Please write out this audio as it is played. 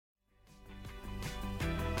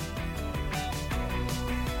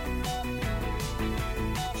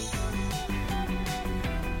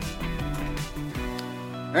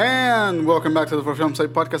And welcome back to the For Film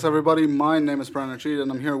Site podcast, everybody. My name is Brian Archie, and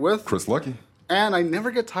I'm here with Chris Lucky. And I never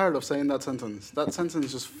get tired of saying that sentence. That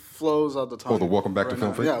sentence just flows out the tongue. Oh, the welcome back to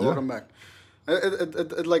Film Site? Yeah, welcome back.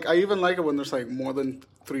 Like I even like it when there's like more than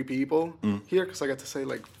 3 people here because I get to say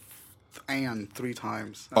like and 3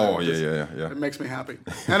 times. Oh, yeah. It makes me happy.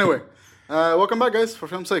 Anyway, welcome back, guys, for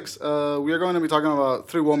Film 6. We are going to be talking about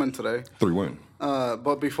 3 women today. 3 women.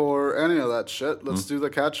 But before any of that shit, let's do the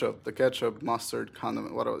ketchup. The ketchup, mustard,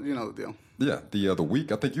 condiment, whatever. You know the deal. Yeah, the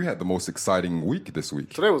week. I think you had the most exciting week this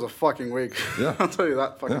week. Today was a fucking week. Yeah. I'll tell you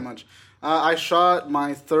that fucking much. I shot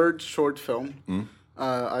my 3rd short film.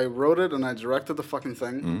 I wrote it and I directed the fucking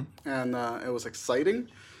thing. And it was exciting.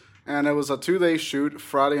 And it was a 2-day shoot,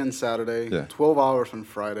 Friday and Saturday. Yeah. 12 hours on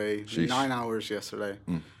Friday, Sheesh. 9 hours yesterday.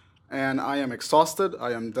 And I am exhausted.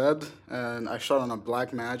 I am dead. And I shot on a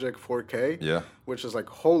Blackmagic 4K. Yeah. Which is like,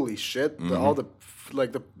 holy shit. I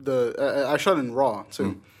shot in RAW,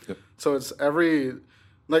 too. Yep. So it's every...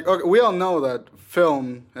 Like, okay, we all know that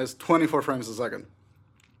film is 24 frames a second.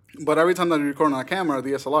 But every time that you record on a camera,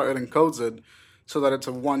 DSLR, it encodes it so that it's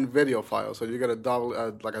a one video file. So you get a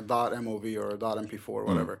like a .mov or a .mp4 or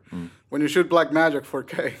whatever. When you shoot Blackmagic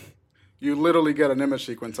 4K, you literally get an image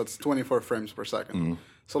sequence that's 24 frames per second.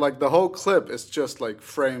 So like the whole clip is just like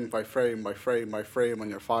frame by frame by frame by frame on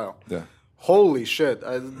your file. Yeah. Holy shit.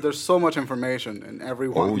 There's so much information in every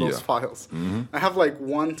one of those files. I have like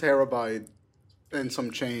 1 terabyte and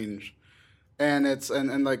some change. And it's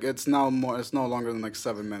no longer than like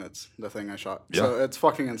 7 minutes, the thing I shot. Yeah. So it's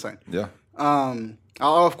fucking insane. Yeah.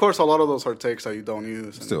 Of course, a lot of those are takes that you don't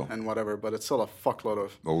use and whatever, but it's still a fuckload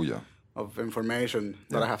of information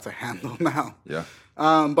that I have to handle now. Yeah.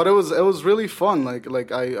 But it was really fun.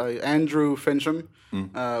 Like Andrew Fincham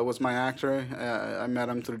was my actor. I met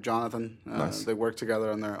him through Jonathan. Nice. They worked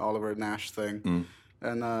together on their Oliver Nash thing,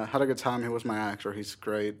 and had a good time. He was my actor. He's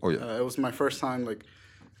great. Oh yeah. It was my first time like.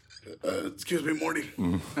 Excuse me, Morty.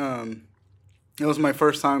 It was my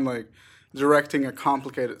first time like directing a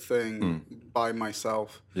complicated thing by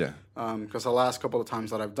myself. Yeah. Because the last couple of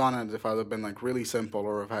times that I've done it, if I'd have been like really simple,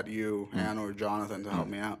 or I've had you, Anna, or Jonathan to help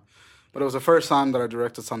me out. But it was the first time that I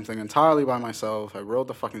directed something entirely by myself. I wrote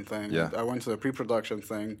the fucking thing. Yeah. I went to the pre-production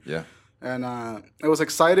thing. Yeah. And it was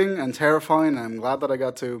exciting and terrifying, and I'm glad that I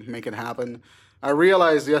got to make it happen. I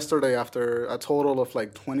realized yesterday, after a total of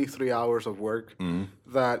like 23 hours of work,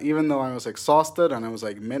 that even though I was exhausted and it was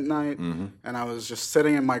like midnight, and I was just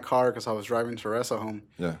sitting in my car because I was driving Teresa home,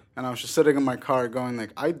 and I was just sitting in my car going like,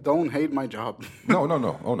 I don't hate my job. No.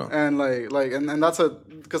 Oh no. And and that's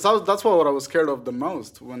that's what I was scared of the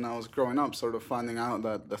most when I was growing up, sort of finding out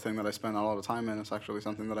that the thing that I spend a lot of time in is actually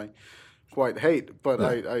something that I quite hate. But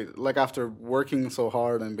I like, after working so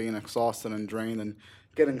hard and being exhausted and drained and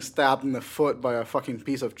getting stabbed in the foot by a fucking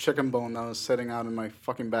piece of chicken bone that was sitting out in my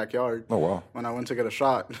fucking backyard. Oh, wow. When I went to get a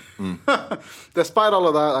shot. Despite all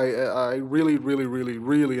of that, I really, really, really,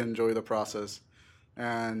 really enjoy the process.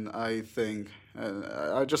 And I think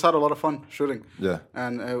I just had a lot of fun shooting. Yeah.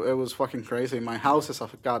 And it was fucking crazy. My house is a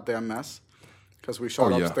goddamn mess because we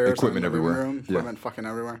shot upstairs. Equipment in the living everywhere. room, equipment fucking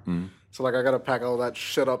everywhere. So like I got to pack all that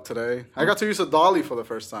shit up today. I got to use a dolly for the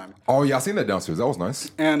first time. Oh yeah, I seen that downstairs. That was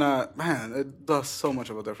nice. And man, it does so much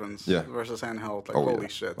of a difference. Yeah. Versus handheld. Like holy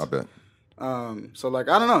shit. I bet. So like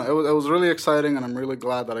I don't know. It was really exciting, and I'm really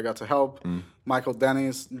glad that I got to help. Michael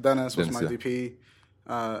Dennis was my DP.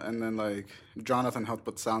 And then like Jonathan helped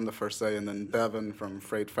with sound the first day, and then Devin from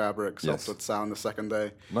Freight Fabrics helped with sound the second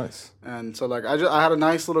day. Nice. And so like I had a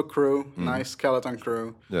nice little crew, nice skeleton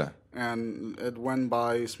crew. Yeah. And it went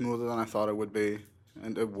by smoother than I thought it would be,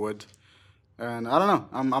 and it would. And I don't know.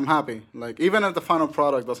 I'm happy. Like even if the final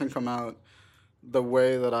product doesn't come out the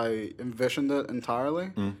way that I envisioned it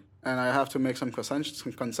entirely, and I have to make some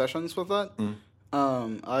concessions with that.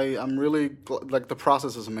 I'm really like the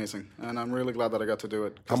process is amazing, and I'm really glad that I got to do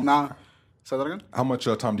it. Say that again. How much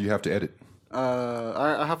time do you have to edit?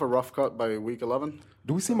 I have a rough cut by week 11.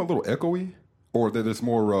 Do we seem a little echoey, or that there's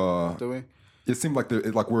more? Do we? It seemed like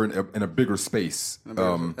we're in a bigger space.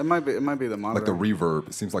 It might be the monitor. Like the reverb.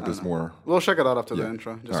 It seems like there's more. We'll check it out after the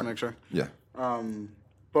intro, just to make sure. Yeah.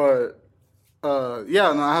 But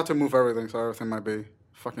I had to move everything, so everything might be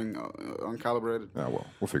fucking uncalibrated. Yeah, well,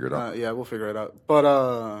 we'll figure it out. We'll figure it out. But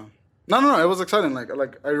no, it was exciting. Like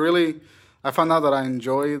I found out that I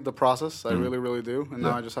enjoy the process. I really, really do, and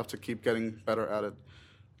now I just have to keep getting better at it.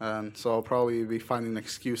 And so I'll probably be finding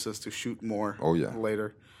excuses to shoot more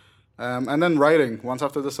later. And then writing. Once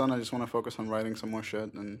after this done, I just want to focus on writing some more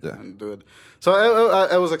shit and do it. So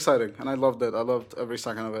it was exciting, and I loved it. I loved every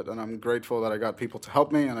second of it, and I'm grateful that I got people to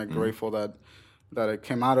help me, and I'm grateful that that it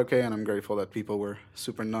came out okay, and I'm grateful that people were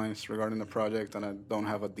super nice regarding the project, and I don't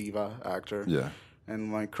have a diva actor. Yeah. And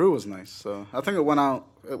my crew was nice, so I think it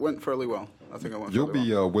went fairly well. I think it went You'll fairly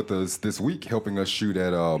be well. with us this week helping us shoot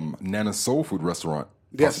at Nana's Soul Food Restaurant.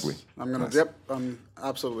 Yes, Possibly. I'm gonna. Nice. Yep,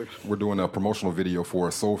 absolutely. We're doing a promotional video for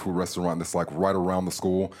a soul food restaurant that's like right around the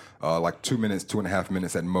school, like 2 minutes, 2.5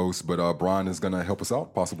 minutes at most. But Brian is going to help us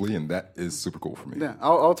out possibly, and that is super cool for me. Yeah,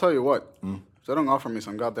 I'll tell you what. If they don't offer me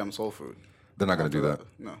some goddamn soul food, They're not going to do that.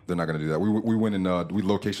 No. They're not going to do that. We went and we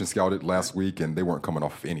location scouted last week, and they weren't coming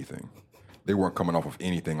off of anything. They weren't coming off of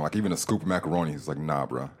anything. Like even a scoop of macaroni is like, nah,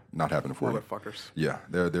 bro, not happening for you. motherfuckers. Yeah,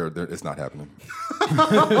 they're it's not happening.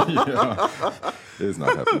 Yeah, it's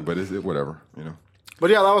not happening. But it's whatever, you know. But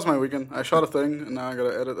yeah, that was my weekend. I shot a thing, and now I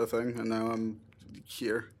gotta edit the thing, and now I'm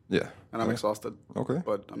here, Yeah, and I'm exhausted. Okay.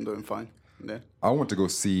 But I'm doing fine. Yeah. I went to go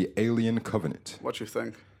see Alien Covenant. What you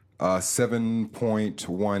think?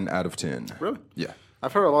 7.1 out of 10. Really? Yeah.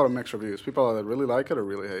 I've heard a lot of mixed reviews. People that really like it or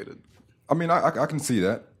really hate it. I mean, I can see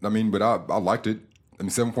that. I mean, but I liked it. I mean,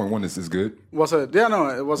 7.1 is good. Was it? Yeah,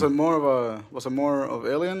 no. Was it more of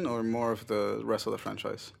Alien or more of the rest of the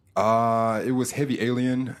franchise? It was heavy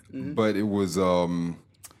Alien, but it was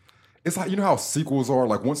it's like, you know how sequels are,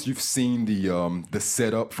 like once you've seen the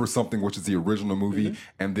setup for something, which is the original movie,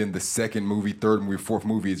 and then the second movie, third movie, fourth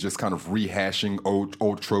movie is just kind of rehashing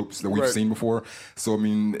old tropes that we've Right. seen before. So I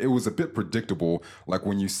mean, it was a bit predictable, like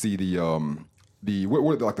when you see what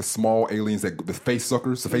are they, like the small aliens, that the face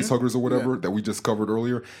suckers, the face huggers or whatever that we just covered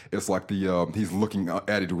earlier. It's like he's looking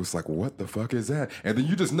at it. It was like, what the fuck is that? And then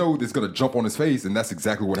you just know it's gonna jump on his face, and that's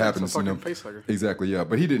exactly what happens. It's a you know, fucking face hugger. exactly, yeah.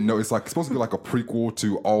 But he didn't know. It's like supposed to be like a prequel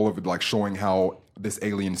to all of it, like showing how this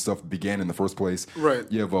alien stuff began in the first place.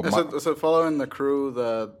 Right. You have Is it following the crew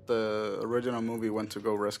that the original movie went to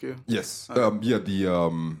go rescue? Yes. Yeah.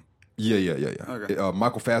 Okay.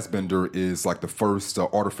 Michael Fassbender is like the first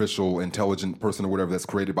artificial intelligent person or whatever that's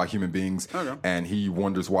created by human beings, Okay. and he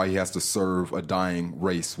wonders why he has to serve a dying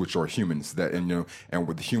race, which are humans. And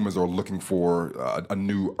what the humans are looking for a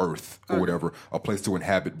new Earth or whatever, a place to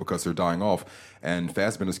inhabit because they're dying off. And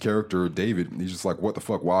Fassbender's character David, he's just like, what the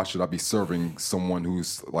fuck? Why should I be serving someone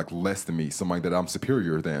who's like less than me, somebody that I'm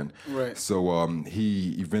superior than? Right. So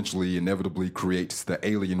he eventually, inevitably creates the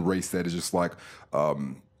alien race that is just like.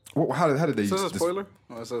 How did they? Is this a spoiler?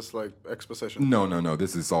 Or is this like exposition? No.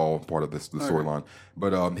 This is all part of the storyline.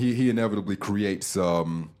 But he inevitably creates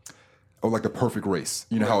like the perfect race.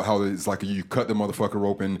 You know how it's like you cut the motherfucker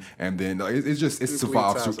open, and then it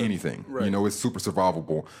survives through acid. anything. Right. You know, it's super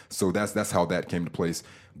survivable. So that's how that came to place.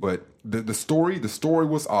 But the story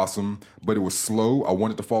was awesome, but it was slow. I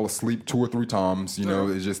wanted to fall asleep 2 or 3 times. You know,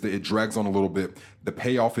 it drags on a little bit. The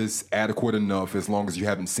payoff is adequate enough as long as you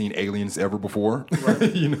haven't seen Aliens ever before.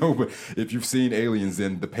 Right. You know, but if you've seen Aliens,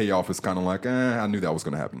 then the payoff is kind of like, I knew that was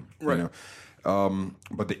going to happen. Right. You know?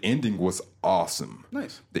 But the ending was awesome.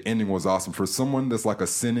 Nice. The ending was awesome. For someone that's like a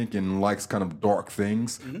cynic and likes kind of dark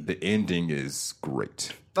things, the ending is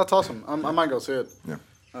great. That's awesome. I might go see it. Yeah.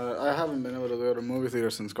 I haven't been able to go to movie theater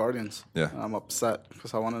since Guardians. Yeah. I'm upset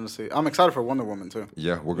because I wanted to see. I'm excited for Wonder Woman too.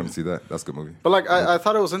 Yeah, we're going to see that. That's a good movie. But like, I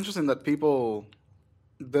thought it was interesting that people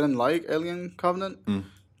didn't like Alien Covenant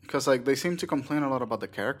because like they seem to complain a lot about the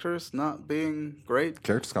characters not being great.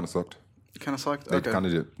 Characters kind of sucked. Kind of sucked. They Okay. kind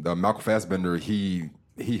of did. Malcolm Fassbender, he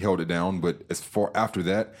held it down, but as far after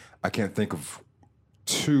that, I can't think of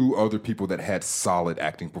 2 other people that had solid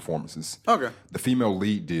acting performances. Okay. The female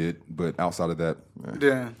lead did, but outside of that,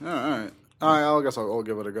 Yeah. All right. I guess I'll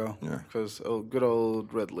give it a go. Yeah. Because good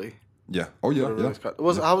old Ridley. yeah. Oh yeah, Ridley yeah. Scott.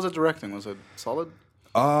 How was it directing? Was it solid?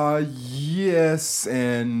 Yes,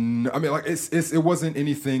 and I mean, like it wasn't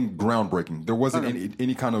anything groundbreaking. There wasn't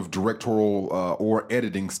any kind of directorial or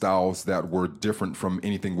editing styles that were different from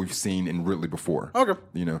anything we've seen in Ridley before. Okay.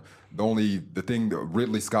 You know,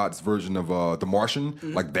 Ridley Scott's version of The Martian,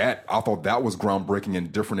 like that, I thought that was groundbreaking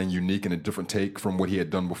and different and unique and a different take from what he had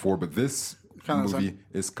done before. But this Kinda the movie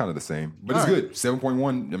is kind of the same, but it's good.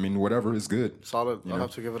 7.1. I mean, whatever is good. Solid. I'll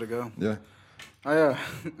have to give it a go. Yeah.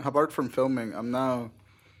 Apart from filming, I'm now.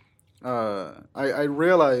 I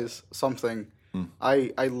realize something.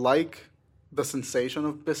 I like the sensation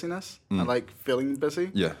of busyness. I like feeling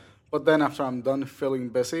busy. Yeah. But then after I'm done feeling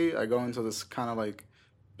busy, I go into this kind of like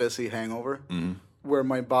busy hangover where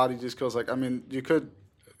my body just goes like, I mean, you could,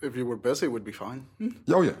 if you were busy, it would be fine.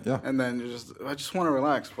 Oh yeah. Yeah. And then I just want to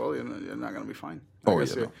relax. Well, you're not going to be fine. Oh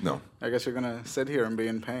yeah, no. I guess you're gonna sit here and be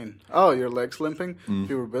in pain. Oh, your leg's limping. If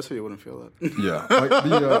you were busy, you wouldn't feel that. Yeah,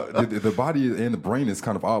 like the body and the brain is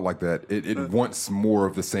kind of odd like that. It wants more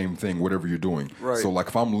of the same thing, whatever you're doing. Right. So like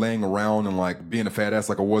if I'm laying around and like being a fat ass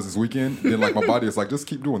like I was this weekend, then like my body is like, just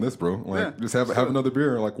keep doing this, bro. Like just have another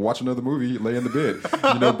beer, like watch another movie, lay in the bed,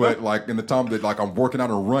 you know. But like in the time that like I'm working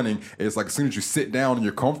out and running, it's like as soon as you sit down and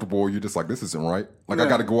you're comfortable, you're just like, this isn't right. Like I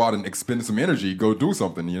got to go out and expend some energy, go do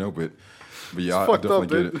something, you know. But yeah, I definitely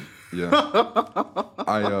get it. Yeah,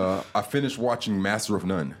 I finished watching Master of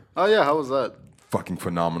None. Oh yeah, how was that? Fucking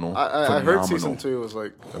phenomenal. I heard season 2 was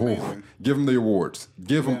like amazing. Give them the awards.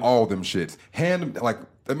 Give them all them shits. Hand them like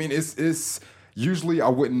I mean it's. Usually, I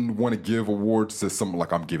wouldn't want to give awards to someone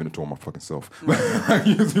like I'm giving it to my fucking self. I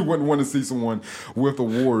usually wouldn't want to see someone with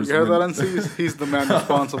awards. You hear that, NC? He's the man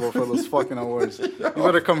responsible for those fucking awards. You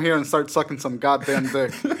better come here and start sucking some goddamn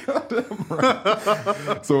dick.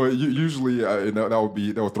 So usually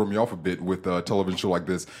that would throw me off a bit with a television show like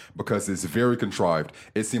this because it's very contrived.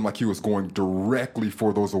 It seemed like he was going directly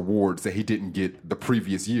for those awards that he didn't get the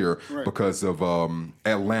previous year because of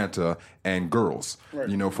Atlanta and Girls. Right.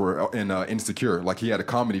 You know, for Insecure. Like he had a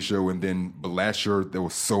comedy show, and then but last year there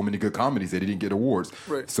was so many good comedies that he didn't get awards.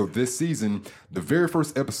 Right. So this season, the very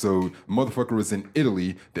first episode, motherfucker is in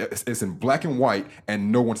Italy. It's in black and white,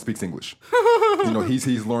 and no one speaks English. You know, he's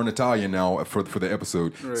learned Italian now for the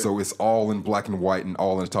episode, so it's all in black and white and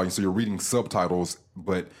all in Italian. So you're reading subtitles,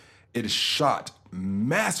 but it is shot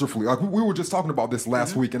masterfully. Like we were just talking about this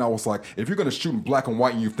last week, and I was like, if you're gonna shoot in black and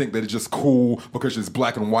white and you think that it's just cool because it's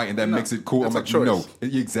black and white and that makes it cool, I'm like, no,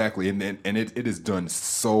 exactly. And it is done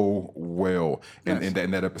so well in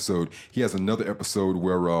that episode. He has another episode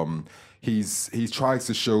where he tries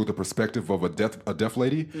to show the perspective of a deaf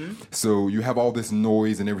lady. So you have all this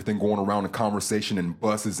noise and everything going around in conversation and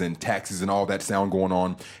buses and taxis and all that sound going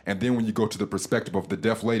on. And then when you go to the perspective of the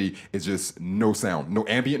deaf lady, it's just no sound, no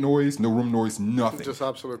ambient noise, no room noise, nothing. Just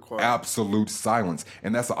absolute quiet. Absolute silence.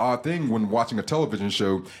 And that's an odd thing when watching a television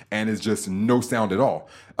show and it's just no sound at all.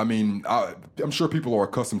 I mean, I'm sure people are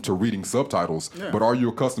accustomed to reading subtitles, but are you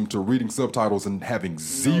accustomed to reading subtitles and having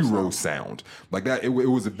zero sound? Like that, it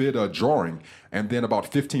was a bit jarring. And then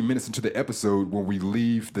about 15 minutes into the episode, when we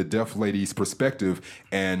leave the deaf lady's perspective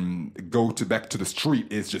and go back to the street,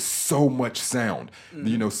 it's just so much sound.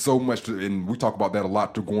 You know, so much. And we talk about that a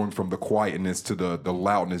lot, to going from the quietness to the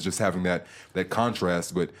loudness, just having that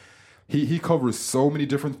contrast. But he covers so many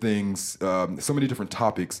different things, so many different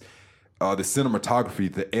topics. The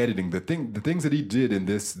cinematography, the editing, the things that he did in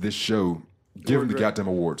this show, give him the goddamn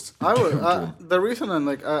awards. I would. The reason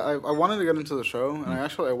I wanted to get into the show, and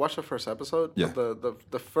I watched the first episode. Yeah.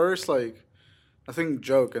 The first I think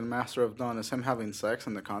joke in Master of None is him having sex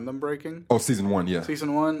and the condom breaking. Oh, season 1, yeah.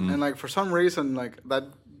 Season 1, and for some reason that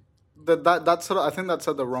sort of, I think that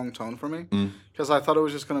set the wrong tone for me because I thought it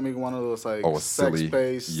was just gonna be one of those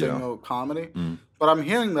sex-based single comedy. But I'm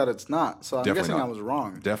hearing that it's not, so I'm guessing I was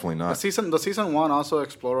wrong. Definitely not. The season 1 also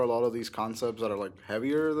explore a lot of these concepts that are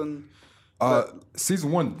heavier than.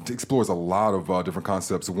 Season 1 explores a lot of different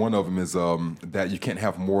concepts. One of them is that you can't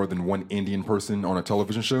have more than one Indian person on a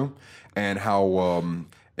television show, and how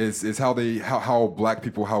is how black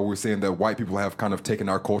people, how we're saying that white people have kind of taken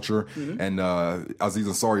our culture, and Aziz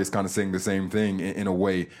Ansari is kind of saying the same thing in a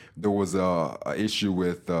way. There was a issue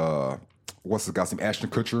with. What's the guy's name? Ashton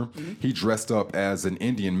Kutcher. He dressed up as an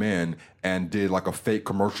Indian man and did a fake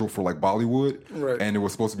commercial for Bollywood, and it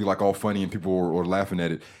was supposed to be all funny and people were laughing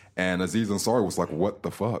at it. And Aziz Ansari was like, "What the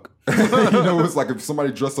fuck?" You know, it was like if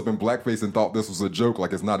somebody dressed up in blackface and thought this was a joke,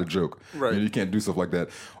 it's not a joke. Right? You can't do stuff like that.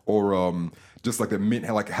 Or just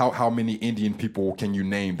how many Indian people can you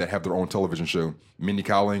name that have their own television show? Mindy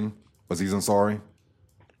Kaling, Aziz Ansari.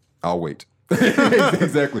 I'll wait.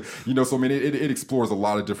 Exactly. You know, so I mean, it explores a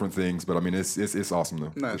lot of different things, but I mean, it's awesome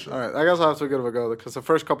though. Nice. All right, I guess I'll have to give it a go because the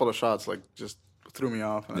first couple of shots just threw me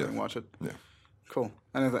off and I didn't watch it. Yeah. Cool.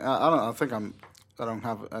 Anything? I don't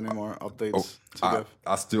have any more updates to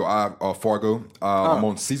give. Fargo. I'm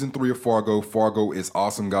on season 3 of Fargo. Fargo is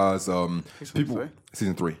awesome, guys.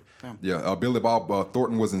 Season 3. Damn. Yeah, Billy Bob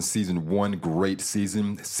Thornton was in season 1, great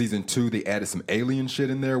season. Season 2, they added some alien shit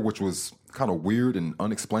in there, which was kind of weird and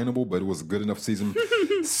unexplainable, but it was a good enough season.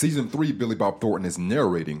 Season 3, Billy Bob Thornton is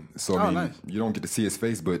narrating, so I mean, nice. You don't get to see his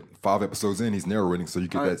face, but 5 episodes in, he's narrating, so you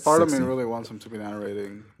get that. Part of me really wants him to be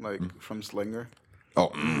narrating, from Slinger.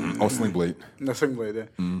 Sling Blade. The Sling Blade, yeah.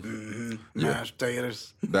 Mashed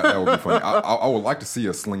taters. That would be funny. I would like to see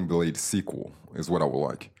a Sling Blade sequel, is what I would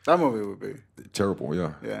like. That movie would be terrible,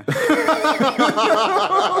 yeah. Yeah.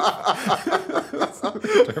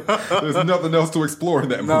 There's nothing else to explore in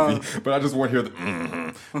that movie, but I just want to hear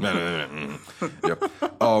the Yep.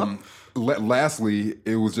 Lastly,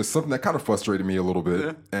 it was just something that kind of frustrated me a little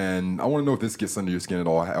bit, and I want to know if this gets under your skin at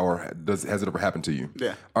all, or has it ever happened to you?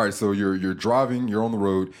 Yeah. All right. So you're driving, you're on the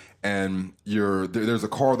road, and there's a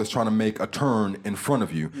car that's trying to make a turn in front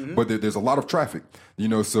of you, but there's a lot of traffic.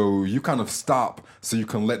 So you kind of stop so you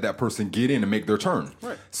can let that person get in and make their turn.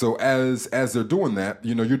 Right. So as they're doing that,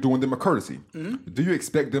 you're doing them a courtesy. Do you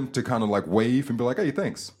expect them to kind of like wave and be like, "Hey,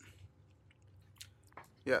 thanks"?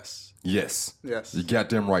 Yes. Yes. Yes. You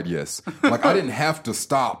goddamn right, yes. Like, I didn't have to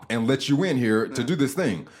stop and let you in here to do this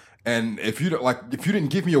thing. And if you didn't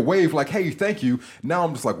give me a wave like, "Hey, thank you," now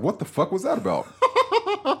I'm just like, what the fuck was that about?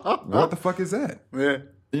 What the fuck is that? Yeah.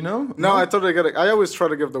 No, I totally get it. I always try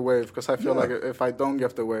to give the wave because I feel like if I don't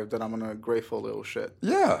give the wave, then I'm a grateful little shit.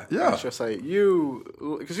 Yeah. It's just like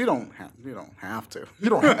because you don't have to. You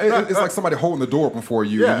don't. It's like somebody holding the door open for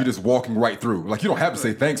you, and you're just walking right through. Like, you don't have to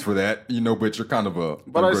say thanks for that, but you're kind of a.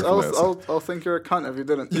 But I'll think you're a cunt if you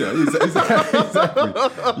didn't. Yeah,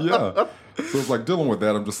 exactly. Yeah. So it's like dealing with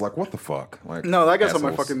that. I'm just like, what the fuck? Like, no, that gets on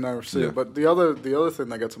my assholes. fucking nerves too. Yeah. But the other thing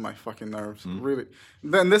that gets on my fucking nerves, really,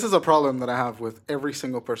 then this is a problem that I have with every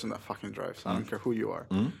single person that fucking drives. I don't care who you are.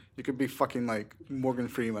 You could be fucking like Morgan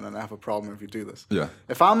Freeman, and I have a problem if you do this. Yeah.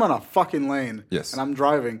 If I'm on a fucking lane, Yes. and I'm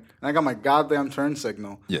driving, and I got my goddamn turn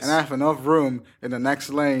signal, Yes. and I have enough room in the next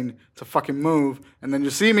lane to fucking move, and then you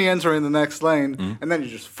see me entering the next lane, and then you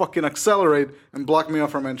just fucking accelerate and block me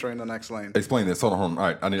off from entering the next lane. Explain this. Hold on. All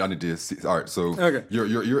right, I need to see. All right, so Okay.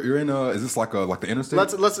 you're in is this like the interstate?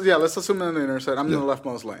 Let's assume I'm in the interstate. I'm in the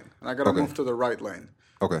leftmost lane, and I gotta move to the right lane.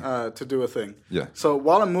 Okay. To do a thing. Yeah. So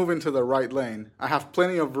while I'm moving to the right lane, I have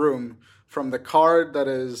plenty of room from the car that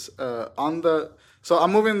is on the. So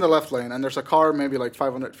I'm moving in the left lane, and there's a car maybe like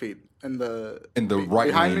 500 feet in the right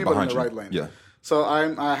behind lane, me, but in behind the you. right lane. Yeah. So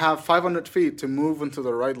I have 500 feet to move into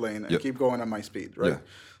the right lane and keep going at my speed, right? Yeah.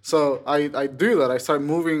 So I do that. I start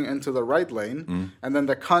moving into the right lane, and then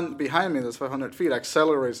the cunt behind me that's 500 feet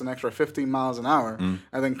accelerates an extra 15 miles an hour,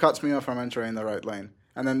 and then cuts me off from entering the right lane,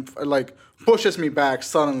 and then like pushes me back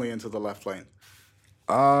suddenly into the left lane.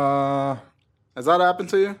 Has that happened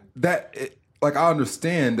to you? Like, I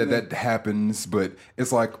understand that happens, but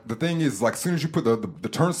it's like, the thing is, like, as soon as you put the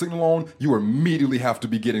turn signal on, you immediately have to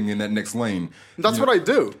be getting in that next lane. That's what I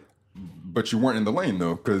do. But you weren't in the lane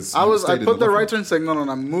though, because I put the right turn signal and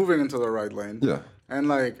I'm moving into the right lane. Yeah. And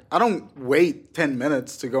like, I don't wait 10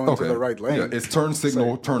 minutes to go into the right lane. Yeah, it's turn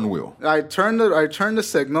signal, turn wheel. I turn the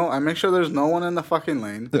signal. I make sure there's no one in the fucking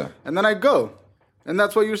lane. Yeah. And then I go, and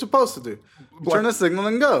that's what you're supposed to do. Turn the signal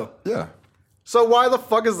and go. Yeah. So why the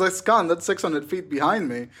fuck is this cunt that's 600 feet behind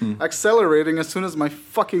me accelerating as soon as my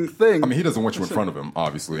fucking thing? I mean, he doesn't want you in front of him,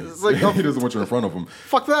 obviously. Like, he doesn't want you in front of him.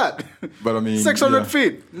 Fuck that. But I mean, 600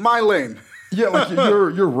 feet, my lane. Yeah, like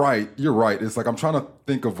you're right. You're right. It's like I'm trying to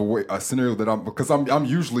think of a scenario that I'm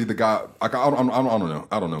usually the guy. Like, I don't know.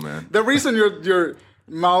 I don't know, man. The reason you're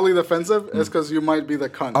mildly defensive is because you might be the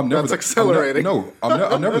cunt that's accelerating.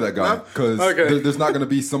 I'm never that guy, because there's not going to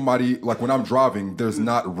be somebody, like, when I'm driving, there's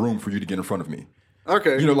not room for you to get in front of me.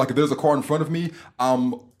 Okay. Like, if there's a car in front of me,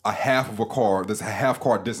 I'm a half of a car. There's a half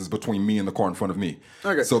car distance between me and the car in front of me.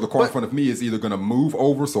 Okay. So the car in front of me is either going to move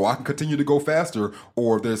over so I can continue to go faster,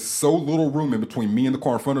 or there's so little room in between me and the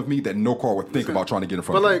car in front of me that no car would think about trying to get in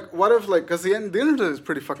front of me. But like, what if, like, because the interstate is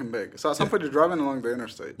pretty fucking big. So at some point you're driving along the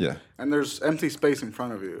interstate. Yeah. And there's empty space in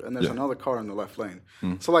front of you, and there's another car in the left lane.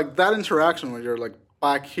 So like that interaction where you're like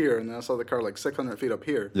back here, and then I saw the car like 600 feet up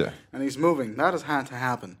here. Yeah. And he's moving. That has had to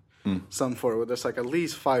happen. Some for where there's like at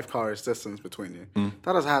least 5 cars distance between you.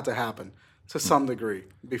 That has had to happen to some degree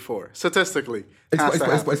before. Statistically,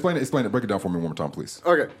 explain it. Break it down for me one more time, please.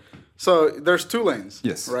 Okay, so there's 2 lanes.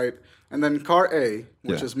 Yes. Right, and then car A,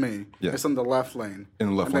 which is me, is in the left lane. In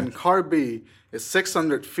the left and lane. then car B is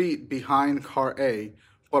 600 feet behind car A,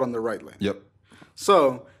 but on the right lane. Yep.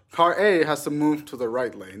 So car A has to move to the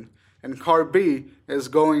right lane, and car B is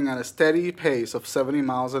going at a steady pace of 70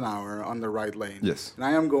 miles an hour on the right lane. Yes. And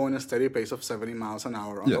I am going a steady pace of 70 miles an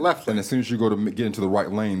hour on the left lane. And as soon as you go to get into the right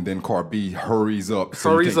lane, then car B hurries up.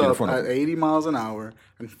 Hurries up at 80 miles an hour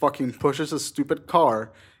and fucking pushes a stupid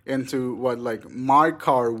car into what, like, my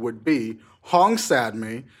car would be, honks at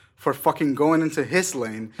me for fucking going into his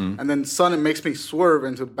lane, and then suddenly makes me swerve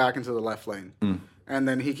back into the left lane. And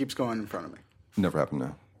then he keeps going in front of me. Never happened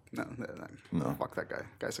now. No. Fuck that guy.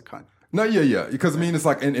 Guy's a cunt. No, yeah. Because I mean, it's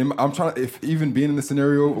like, and I'm trying to, if even being in this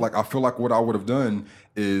scenario, like, I feel like what I would have done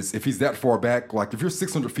is, if he's that far back, like, if you're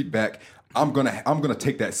 600 feet back, I'm gonna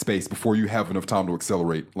take that space before you have enough time to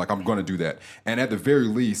accelerate. Like I'm gonna do that. And at the very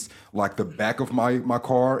least, like the back of my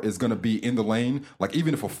car is gonna be in the lane. Like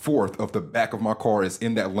even if a fourth of the back of my car is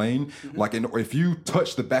in that lane, like if you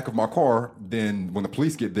touch the back of my car, then when the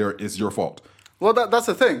police get there, it's your fault. Well, that's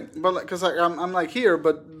the thing, but because I'm like here,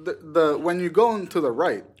 but the when you go into the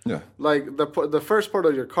right, like the first part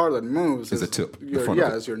of your car that moves is a tip.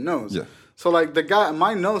 Is your nose. Yeah. So like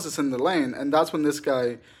my nose is in the lane, and that's when this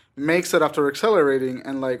guy makes it after accelerating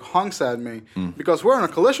and like honks at me because we're on a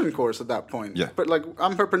collision course at that point. Yeah. But like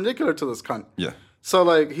I'm perpendicular to this cunt. Yeah. So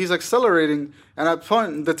like he's accelerating, and at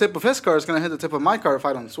point the tip of his car is gonna hit the tip of my car if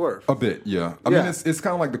I don't swerve. A bit, yeah. I mean, it's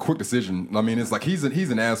kind of like the quick decision. I mean, it's like he's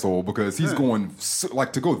an asshole because he's going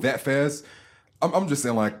like to go that fast. I'm just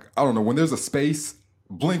saying, like, I don't know, when there's a space,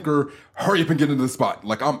 blinker, hurry up and get into the spot.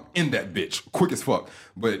 Like I'm in that bitch, quick as fuck.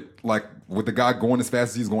 But like with the guy going as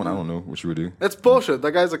fast as he's going, I don't know what you would do. It's bullshit.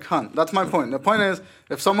 That guy's a cunt. That's my point. The point is,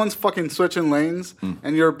 if someone's fucking switching lanes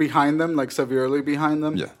and you're behind them, like severely behind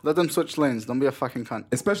them, let them switch lanes. Don't be a fucking cunt.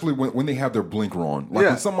 Especially when they have their blinker on. Like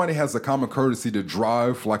when somebody has the common courtesy to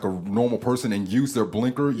drive like a normal person and use their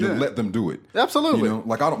blinker, you let them do it. Absolutely. You know,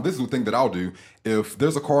 like this is the thing that I'll do. If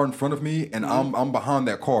there's a car in front of me and I'm behind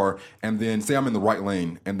that car, and then say I'm in the right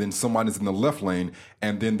lane and then somebody's in the left lane,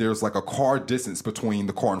 and then there's like a car distance between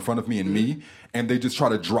the car in front of me and me, and they just try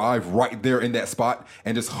to drive right there in that spot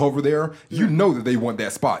and just hover there, you know that they want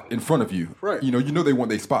that spot in front of you. Right. You know they want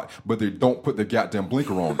their spot, but they don't put their goddamn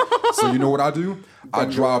blinker on. So you know what I do? I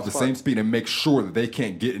drive the same speed and make sure that they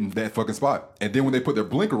can't get in that fucking spot. And then when they put their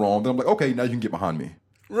blinker on, then I'm like, okay, now you can get behind me.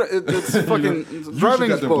 Right, it's fucking driving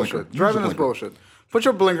is bullshit. Driving is bullshit. Put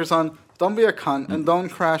your blinkers on. Don't be a cunt and don't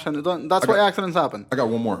crash. And that's why accidents happen. I got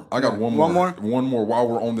one more. One more while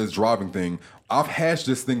we're on this driving thing. I've hashed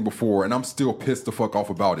this thing before, and I'm still pissed the fuck off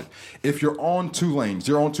about it. If you're on two lanes,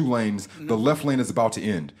 the left lane is about to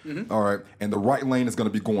end, all right? And the right lane is going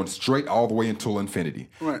to be going straight all the way until infinity.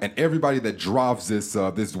 Right. And everybody that drives this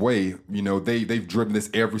way, you know, they've driven this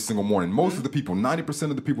every single morning. Most of the people,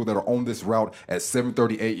 90% of the people that are on this route at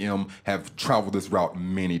 7:30 a.m. have traveled this route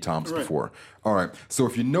many times before. All right, so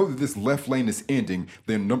if you know that this left lane is ending,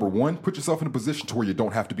 then number one, put yourself in a position to where you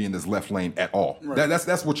don't have to be in this left lane at all. Right.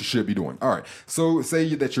 That's what you should be doing. All right, so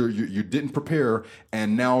say that you didn't prepare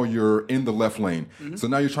and now you're in the left lane. So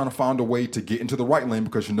now you're trying to find a way to get into the right lane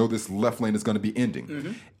because you know this left lane is going to be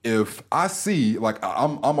ending. If I see, like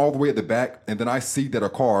I'm all the way at the back, and then I see that a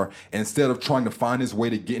car, instead of trying to find his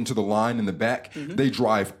way to get into the line in the back, they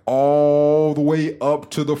drive all the way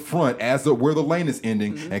up to the front as where the lane is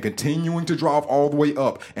ending and continuing to drive all the way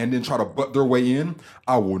up and then try to butt their way in,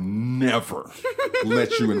 I will never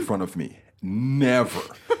let you in front of me. Never.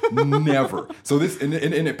 So this and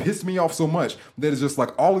it pissed me off so much that it's just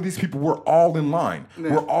like all of these people were all in line.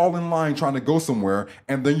 We're all in line trying to go somewhere,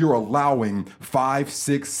 and then you're allowing 5,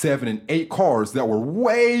 6, 7, and 8 cars that were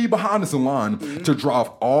way behind us in line to drive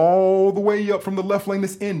all the way up from the left lane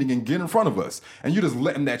that's ending and get in front of us. And you're just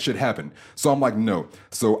letting that shit happen. So I'm like, no.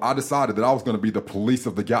 So I decided that I was going to be the police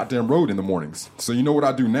of the goddamn road in the mornings. So you know what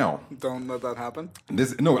I do now? Don't let that happen? I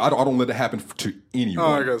don't let it happen to anyone.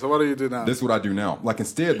 Oh, okay. So what do you do now? This is what I do now. Like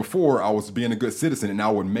instead, before I was being a good citizen, and I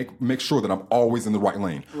would make sure that I'm always in the right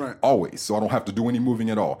lane. Right. Always. So I don't have to do any moving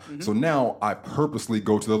at all. So now I purposely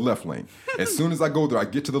go to the left lane. As soon as I go there, I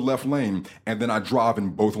get to the left lane, and then I drive in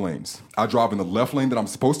both lanes. I drive in the left lane that I'm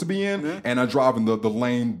supposed to be in, and I drive in the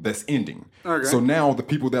lane that's ending. Okay. So now the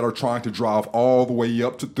people that are trying to drive all the way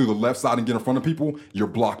up through the left side and get in front of people, you're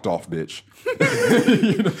blocked off, bitch.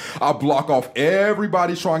 You know, I block off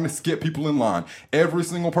everybody trying to skip people in line. Every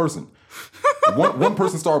single person. One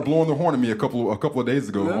person started blowing their horn at me a couple of days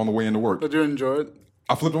ago on the way into work. Did you enjoy it?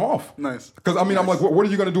 I flipped them off. Nice. Because, I mean, I'm like, what are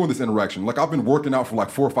you going to do in this interaction? Like, I've been working out for like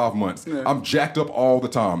 4 or 5 months. Yeah. I'm jacked up all the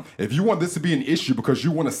time. If you want this to be an issue because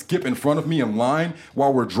you want to skip in front of me in line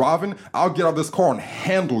while we're driving, I'll get out of this car and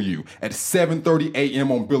handle you at 7:30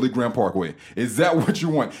 a.m. on Billy Graham Parkway. Is that what you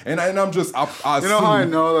want? And I'm just, I you know how I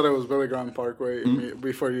know that it was Billy Graham Parkway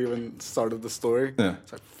before you even started the story? Yeah.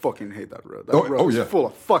 I fucking hate that road. That road is full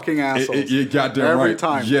of fucking assholes. You goddamn right. Every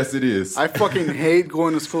time. Yes, it is. I fucking hate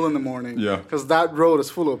going to school in the morning. Yeah. Because that road is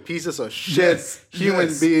full of pieces of shit human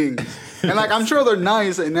beings. And like, I'm sure they're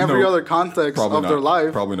nice in every other context of their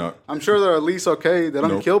life. Probably not. I'm sure they're at least okay. They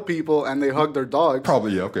don't kill people and they hug their dogs.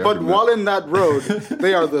 Probably, yeah, okay. But while in that road,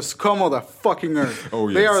 they are the scum of the fucking earth. Oh,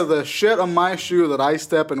 yes. They are the shit on my shoe that I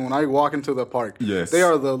step in when I walk into the park. Yes. They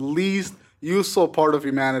are the least useful part of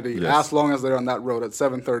humanity Yes. as long as they're on that road at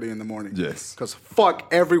 7:30 in the morning. Yes. Because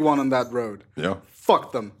fuck everyone on that road. Yeah.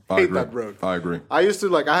 Fuck them. I Hate agree. that road. I agree. I used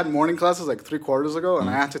to I had morning classes 3 quarters ago, and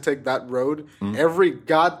I had to take that road every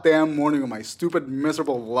goddamn morning of my stupid,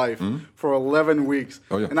 miserable life for 11 weeks.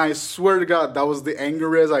 Oh, yeah. And I swear to God, that was the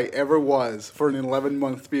angriest I ever was for an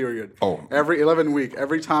 11-month period. Oh. Every 11 week,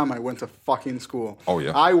 every time I went to fucking school. Oh,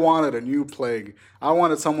 yeah. I wanted a new plague. I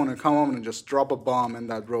wanted someone to come home and just drop a bomb in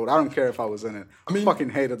that road. I don't care if I was in it. I mean,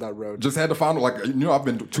 fucking hated that road. Just had to find I've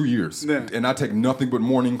been 2 years, Yeah. and I take nothing but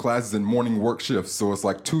morning classes and morning work shifts. So it's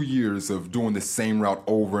 2 years of doing the same route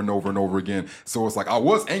over and over and over again. So it's I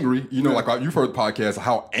was angry, you've heard the podcast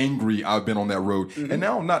how angry I've been on that road, and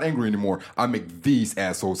now I'm not angry anymore. I make these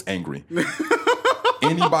assholes angry.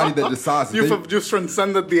 Anybody that decides that You've just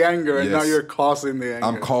transcended the anger, and now Yes. you're causing the anger.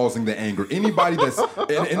 I'm causing the anger. Anybody that's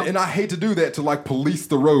and I hate to do that to police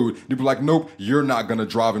the road. You'd be like, nope, you're not gonna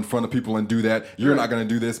drive in front of people and do that. You're not gonna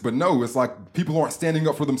do this. But no, it's people aren't standing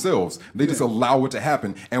up for themselves. They just allow it to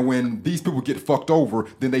happen. And when these people get fucked over,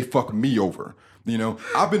 then they fuck me over.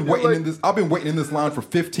 I've been waiting in this line for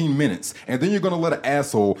 15 minutes, and then you're gonna let an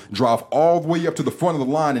asshole drive all the way up to the front of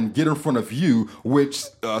the line and get in front of you, which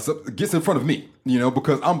gets in front of me.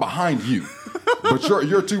 Because I'm behind you, but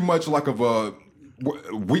you're too much of a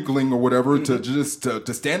weakling or whatever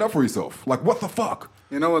to stand up for yourself. What the fuck?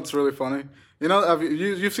 You know what's really funny?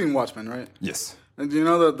 You've seen Watchmen, right? Yes. And you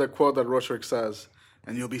know the quote that Rorschach says,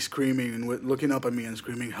 and you'll be screaming and looking up at me and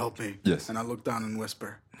screaming, "Help me!" Yes. And I look down and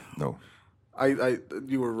whisper. No.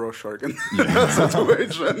 You were Rorschach in that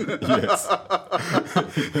situation. Yes.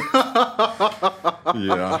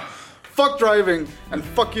 Yeah. Fuck driving, and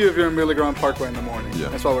fuck you if you're in Milligram Parkway in the morning. Yeah.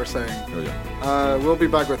 That's what we're saying. Oh yeah. We'll be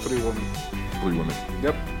back with 3 women. 3 women.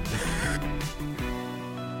 Yep.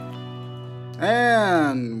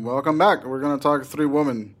 And welcome back. We're gonna talk 3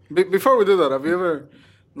 women. Before we do that, have you ever,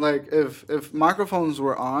 if microphones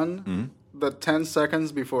were on, the 10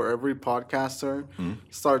 seconds before every podcaster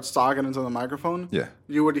starts talking into the microphone, Yeah.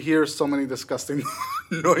 you would hear so many disgusting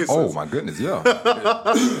noises. Oh my goodness, yeah.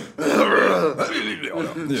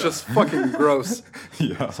 It's just fucking gross.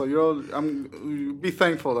 Yeah. So be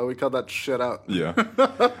thankful that we cut that shit out. Yeah.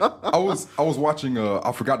 I was watching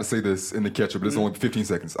I forgot to say this in the catch up, but it's only 15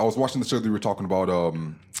 seconds. I was watching the show that we were talking about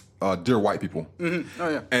Dear White People. Oh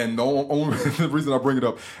yeah. And the only the reason I bring it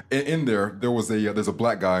up in there was there's a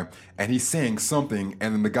black guy, and he's saying something,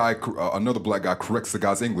 and then the guy another black guy corrects the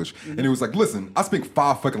guy's English, and he was like, "Listen, I speak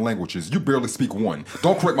 5 fucking languages. You barely speak 1.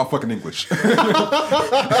 Don't correct my fucking English."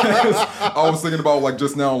 I was thinking about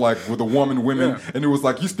just now with the women, and it was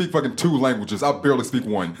you speak fucking 2 languages. I barely speak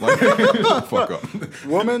 1. Fuck up.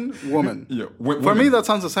 Woman. Yeah. For me, that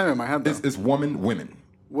sounds the same in my head. Though. It's woman, women.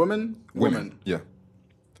 Woman. Yeah.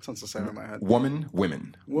 Sounds the same in my head. Woman.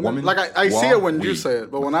 I see it when you we. say it,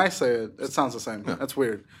 but when I say it, it sounds the same. Yeah. So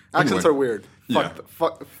weird. Accents Anyway. are weird. Yeah.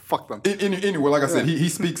 Fuck them. Anyway, like I said, he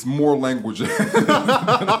speaks more language than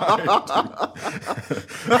I do.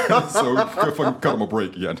 So fucking cut him a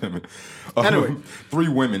break, yeah, damn it. Anyway. 3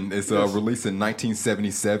 Women is released in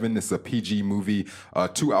 1977. It's a PG movie,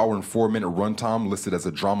 2 hour and 4 minute runtime, listed as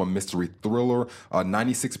a drama mystery thriller,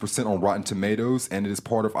 96% on Rotten Tomatoes, and it is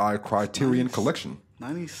part of our Criterion collection.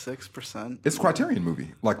 96%. It's a Criterion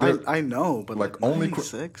movie. I know, but only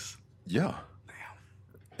 96. Yeah.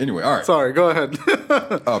 Anyway, all right. Sorry, go ahead.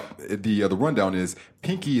 The rundown is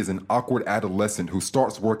Pinky is an awkward adolescent who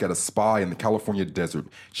starts work at a spa in the California desert.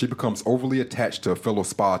 She becomes overly attached to a fellow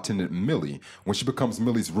spa attendant, Millie, when she becomes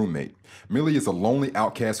Millie's roommate. Millie is a lonely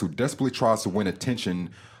outcast who desperately tries to win attention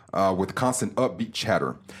with constant upbeat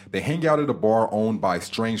chatter. They hang out at a bar owned by a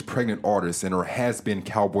strange pregnant artist and her has-been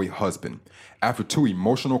cowboy husband. After 2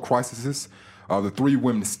 emotional crises, the 3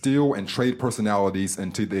 women steal and trade personalities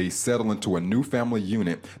until they settle into a new family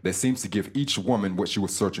unit that seems to give each woman what she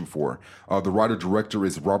was searching for. The writer-director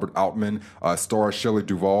is Robert Altman, stars Shelley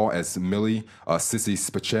Duvall as Millie, Sissy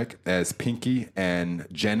Spacek as Pinky, and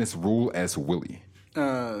Janice Rule as Willie.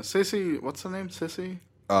 Sissy, what's her name? Sissy?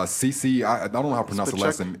 Cece, I don't know how to pronounce the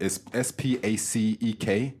last Spacek? name. It's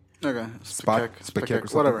Spacek. Okay. Spacek or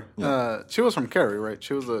something? Whatever. Yeah. She was from Carrie, right?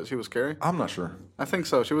 She was Carrie? I'm not sure. I think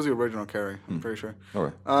so. She was the original Carrie. I'm pretty sure.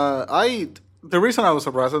 Okay. The reason I was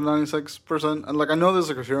surprised at 96%, and I know this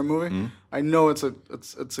is a Criterion movie. I know it's a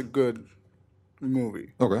good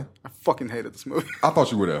movie. Okay. I fucking hated this movie. I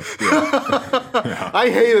thought you would have. Yeah.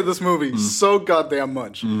 I hated this movie so goddamn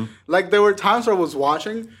much. There were times where I was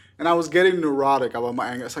watching and I was getting neurotic about my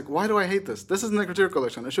anger. It's why do I hate this? This is in the Criterion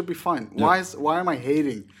Collection. It should be fine. Yeah. Why am I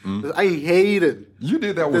hating? I hated. You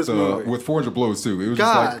did that this movie. with 400 Blows too. It was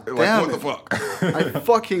God just damn what it. the fuck? I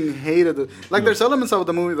fucking hated it. There's elements of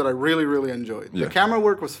the movie that I really, really enjoyed. Yeah. The camera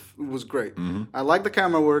work was great. I like the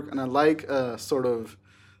camera work, and I like sort of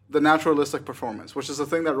the naturalistic performance, which is the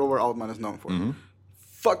thing that Robert Altman is known for.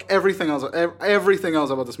 Fuck everything else. Everything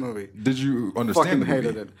else about this movie. Did you understand Fucking the movie?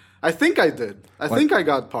 hated it. I think I did. I think I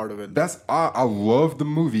got part of it. I love the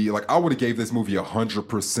movie. Like I would have gave this movie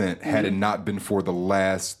 100% had it not been for the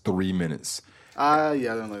last 3 minutes. Yeah, I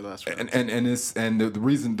don't like the last one. And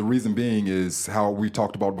the reason being is how we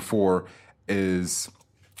talked about before is.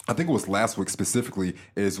 I think it was last week specifically,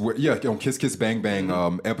 is where, on Kiss Kiss Bang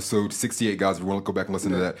Bang, episode 68, guys, if you want to go back and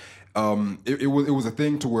listen to that. It was a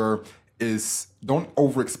thing to where don't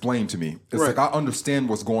over-explain to me. It's like I understand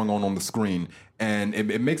what's going on the screen, and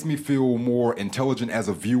it makes me feel more intelligent as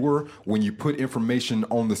a viewer when you put information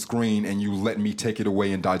on the screen and you let me take it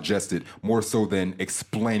away and digest it, more so than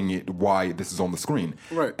explaining it why this is on the screen.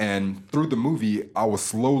 Right. And through the movie, I was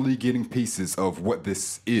slowly getting pieces of what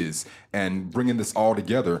this is and bringing this all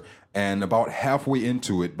together. And about halfway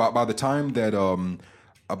into it, by the time that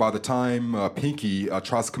Pinky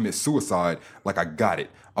tries to commit suicide, like I got it.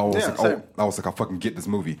 I was like, I fucking get this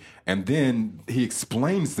movie. And then he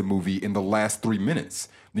explains the movie in the last 3 minutes.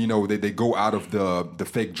 You know, they go out of the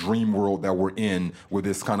fake dream world that we're in with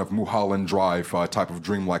this kind of Mulholland Drive type of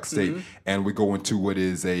dreamlike state. And we go into what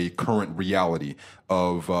is a current reality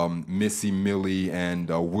of Missy, Millie, and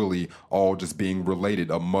Willie all just being related,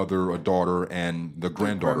 a mother, a daughter, and the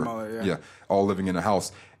granddaughter. All living in a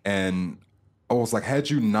house. And I was like, had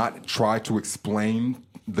you not tried to explain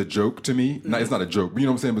the joke to me, it's not a joke, but you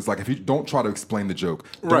know what I'm saying? But it's like, if you don't try to explain the joke,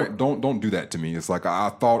 don't do that to me. It's like I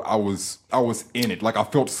thought I was in it, like I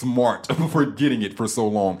felt smart for getting it for so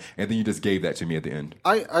long, and then you just gave that to me at the end.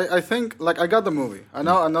 I think like I got the movie. I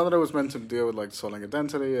know that it was meant to deal with like stolen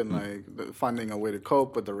identity and like finding a way to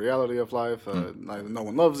cope with the reality of life. Like no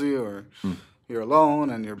one loves you or. You're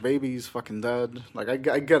alone and your baby's fucking dead. Like I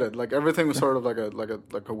get it. Like everything was sort of like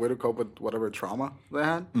a way to cope with whatever trauma they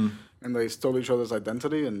had, and they stole each other's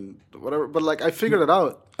identity and whatever. But like I figured it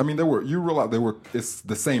out. I mean, you realize it's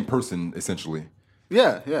the same person essentially.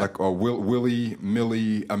 Yeah. Like Willie,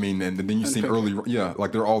 Millie. I mean, and then you see early. Yeah,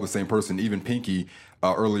 like they're all the same person. Even Pinky.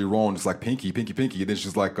 Earlier on, it's like Pinky. And then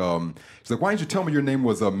she's like, why didn't you tell me your name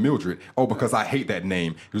was Mildred? Oh, because I hate that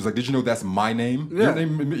name. He was like, did you know that's my name? Yeah. Your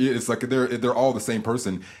name? It's like they're all the same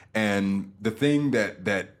person. And the thing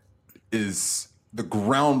that is the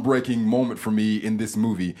groundbreaking moment for me in this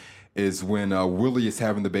movie is when Willie is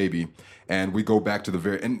having the baby. And we go back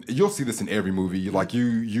to and you'll see this in every movie. Like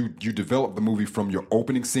you develop the movie from your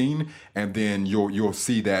opening scene, and then you'll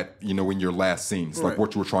see that in your last scenes, like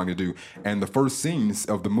what you were trying to do. And the first scenes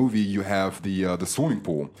of the movie, you have the swimming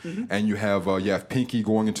pool, and you have Pinky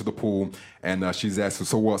going into the pool, and she's asked,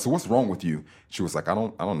 so what's wrong with you? She was like, I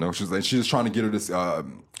don't know. She's just trying to get her this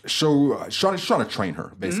trying to train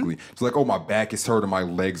her basically. She's like, oh, my back is hurt and my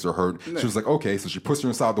legs are hurt. She was like, okay, so she puts her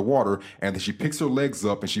inside the water, and then she picks her legs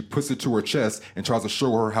up and she puts it to her chest and tries to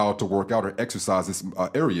show her how to work out or exercise this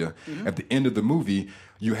area. At the end of the movie,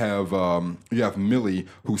 you have Millie,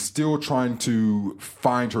 who's still trying to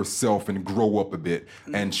find herself and grow up a bit,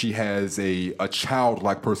 and she has a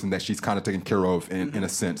childlike person that she's kind of taking care of in a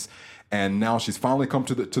sense. And now she's finally come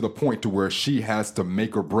to the point to where she has to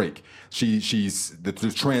make or break.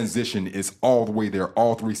 The transition is all the way there,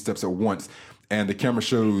 all 3 steps at once. And the camera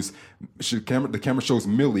shows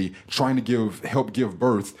Millie trying to help give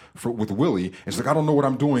birth with Willie, and she's like, I don't know what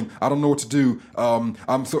I'm doing. I don't know what to do.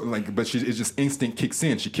 I'm so like, but it's just instinct kicks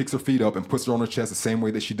in. She kicks her feet up and puts her on her chest the same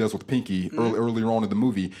way that she does with Pinky earlier on in the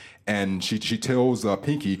movie. And she tells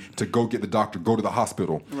Pinky to go get the doctor, go to the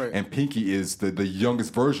hospital. Right. And Pinky is the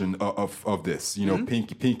youngest version of this.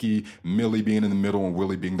 Pinky, Millie being in the middle, and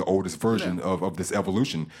Willie being the oldest version of this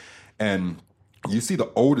evolution. And you see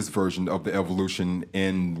the oldest version of the evolution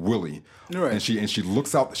in Willie, right. and she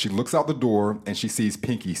looks out the door and she sees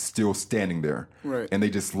Pinky still standing there, right. And they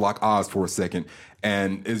just lock eyes for a second,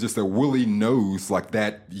 and it's just that Willie knows like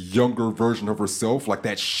that younger version of herself, like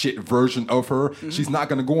that shit version of her. She's not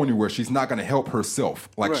going to go anywhere. She's not going to help herself.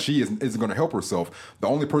 Like she isn't going to help herself. The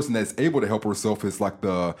only person that's able to help herself is like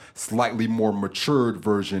the slightly more matured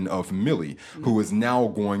version of Millie, who is now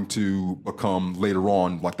going to become later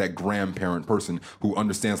on like that grandparent person who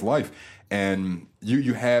understands life. And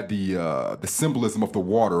you had the symbolism of the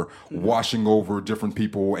water washing over different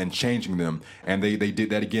people and changing them, and they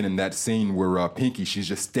did that again in that scene where Pinky, she's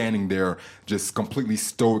just standing there, just completely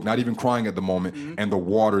stoic, not even crying at the moment, and the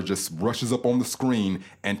water just rushes up on the screen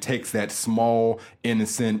and takes that small,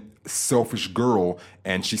 innocent, selfish girl,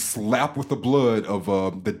 and she's slapped with the blood of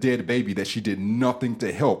the dead baby that she did nothing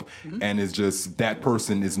to help, and is just, that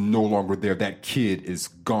person is no longer there. That kid is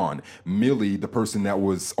gone. Millie, the person that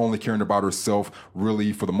was only caring about herself,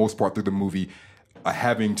 really for the most part through the movie,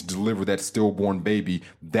 having to deliver that stillborn baby,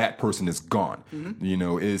 that person is gone. You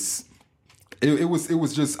know, it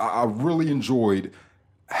was just I really enjoyed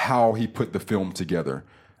how he put the film together.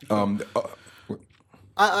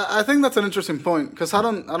 I think that's an interesting point because I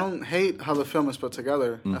don't hate how the film is put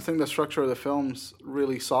together. I think the structure of the film's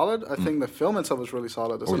really solid. I think the film itself is really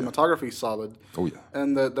solid. The cinematography is solid. Oh yeah,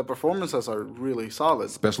 and the performances are really solid.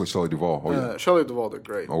 Especially Shelley Duvall. Oh yeah, Shelley Duvall did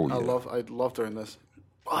great. Oh yeah, I loved her in this.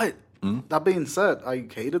 But that being said, I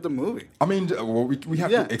hated the movie. I mean, well, we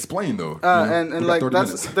have to explain though. And like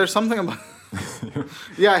there's something about.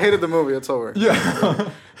 Yeah, I hated the movie. It's over.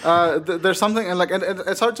 Yeah. There's something, and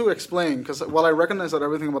it's hard to explain because while I recognize that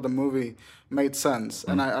everything about the movie made sense,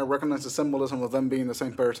 and I recognize the symbolism of them being the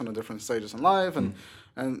same person at different stages in life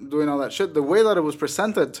and doing all that shit, the way that it was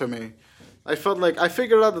presented to me, I felt like I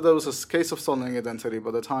figured out that there was a case of stolen identity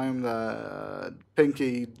by the time that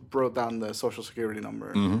Pinky wrote down the social security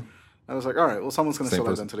number. I was like, all right, well, someone's going to steal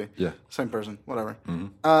identity. Yeah. Same person, whatever.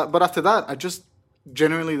 But after that, I just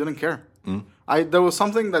genuinely didn't care. There was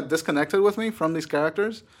something that disconnected with me from these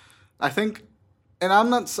characters. I think, and I'm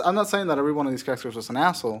not saying that every one of these characters was an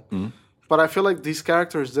asshole, but I feel like these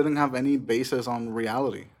characters didn't have any basis on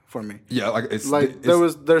reality for me. Yeah,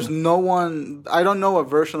 there's no one. I don't know a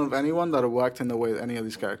version of anyone that would act in the way any of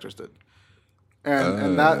these characters did,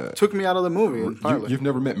 and that took me out of the movie entirely. You've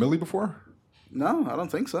never met Millie before? No, I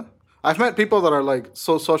don't think so. I've met people that are like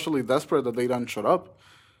so socially desperate that they don't shut up.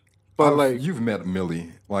 But you've met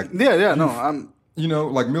Millie, I'm. You know,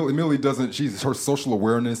 like Millie doesn't. Her social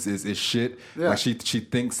awareness is shit. Yeah. Like she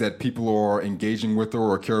thinks that people are engaging with her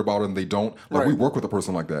or care about her and they don't. Like we work with a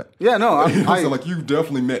person like that. Yeah, no, so like you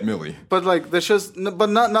definitely met Millie. But like there's just, but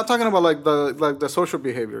not talking about like the social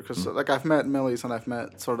behavior because like I've met Millies and I've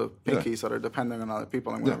met sort of Pinkies that are dependent on other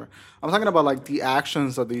people and whatever. I'm talking about like the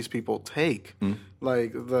actions that these people take,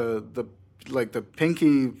 like the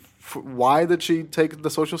Pinky. Why did she take the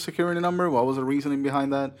social security number? What was the reasoning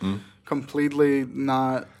behind that? Completely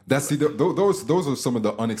not. Those are some of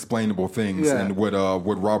the unexplainable things. Yeah. And what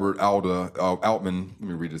Robert Altman, let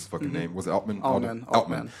me read his fucking name. Was it Altman?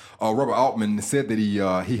 Altman. Robert Altman said that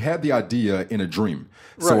he had the idea in a dream.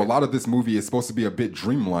 So a lot of this movie is supposed to be a bit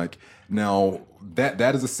dreamlike. Now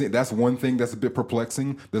that's one thing that's a bit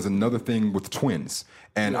perplexing. There's another thing with twins.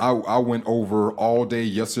 And I went over all day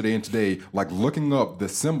yesterday and today, like looking up the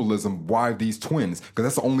symbolism why these twins, because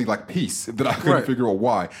that's the only like piece that I couldn't figure out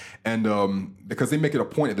why. And because they make it a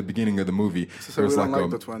point at the beginning of the movie, so we don't like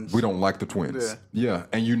the twins. We don't like the twins. Yeah,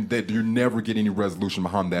 and you never get any resolution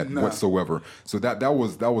behind that whatsoever. So that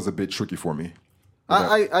was a bit tricky for me.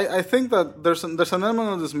 I think that there's an element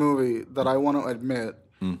of this movie that I want to admit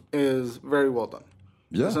is very well done.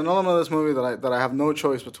 Yeah. There's an element of this movie that I have no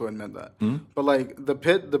choice but to admit that. But like the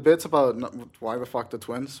bits about why the fuck the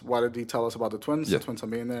twins? Why did he tell us about the twins? The twins are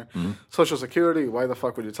being there. Social Security. Why the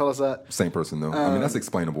fuck would you tell us that? Same person though. I mean that's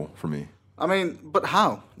explainable for me. I mean, but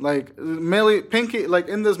how? Like Millie, Pinky, like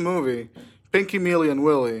in this movie, Pinky, Millie, and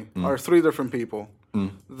Willie are three different people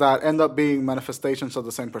that end up being manifestations of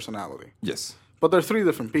the same personality. Yes. But they're three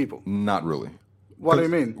different people. Not really. What do you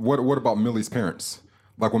mean? What about Millie's parents?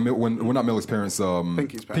 Like when not Millie's parents,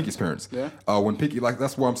 Pinky's parents. Yeah. When Pinky, like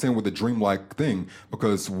that's what I'm saying with the dreamlike thing,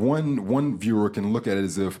 because one viewer can look at it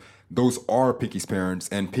as if those are Pinky's parents,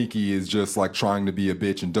 and Pinky is just like trying to be a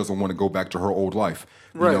bitch and doesn't want to go back to her old life.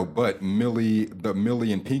 Right. You know, but Millie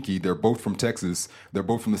and Pinky, they're both from Texas. They're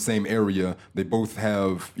both from the same area. They both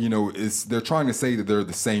have, they're trying to say that they're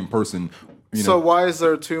the same person. So why is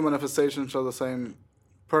there two manifestations of the same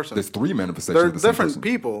person? There's three manifestations of the same person. They're different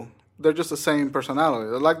people. They're just the same personality.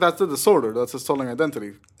 Like, that's the disorder. That's a stolen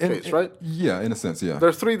identity case, right? Yeah, in a sense, yeah.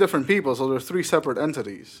 They're three different people, so they're three separate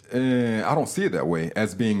entities. I don't see it that way,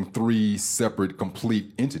 as being three separate,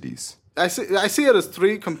 complete entities. I see it as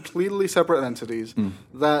three completely separate entities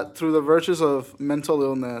that, through the virtues of mental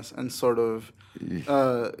illness and sort of,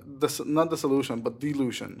 not dissolution, but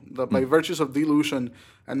delusion, that by virtues of delusion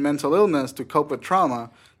and mental illness to cope with trauma,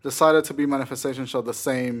 decided to be manifestations of the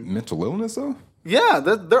same... Mental illness, though? Yeah,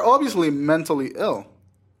 they're obviously mentally ill,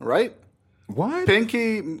 right? What?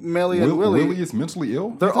 Pinky, Millie, and Willie. Willie is mentally ill?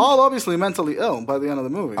 They're all obviously mentally ill by the end of the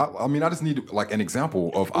movie. I mean, I just need like an example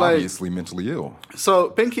of obviously mentally ill. So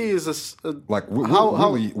Pinky is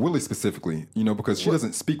Willie specifically, because she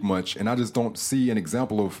doesn't speak much, and I just don't see an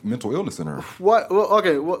example of mental illness in her. What?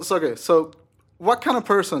 Well, so what kind of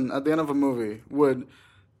person at the end of a movie would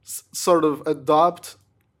sort of adopt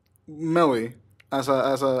Millie as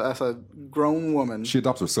a grown woman? She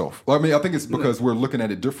adopts herself. Well, I mean, I think it's because we're looking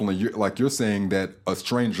at it differently. You're saying that a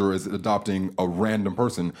stranger is adopting a random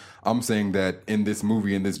person. I'm saying that in this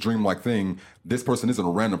movie, in this dreamlike thing, this person isn't a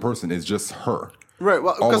random person. It's just her. Right.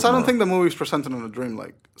 Well, All because of I them don't are. think the movie's presented in a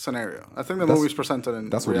dreamlike scenario. I think the movie's presented in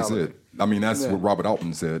That's what reality. he said. I mean, that's Yeah. what Robert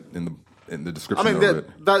Altman said in the I description mean, I read.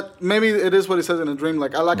 that maybe it is what he says in a dream.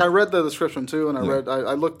 Like I read the description too, and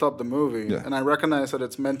I looked up the movie, Yeah. and I recognize that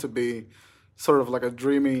it's meant to be sort of like a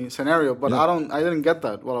dreamy scenario. But Yeah. I didn't get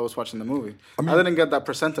that while I was watching the movie. I didn't get that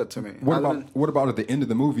presented to me. What about at the end of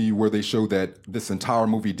the movie where they show that this entire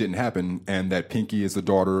movie didn't happen and that Pinky is the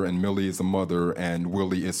daughter and Millie is the mother and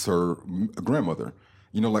Willie is her grandmother?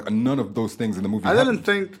 You know, like none of those things in the movie. I didn't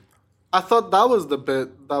think. I thought that was the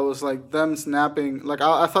bit that was like them snapping. Like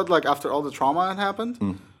I thought, like after all the trauma had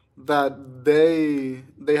happened, that they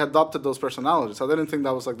adopted those personalities. I didn't think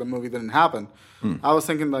that was like the movie didn't happen. I was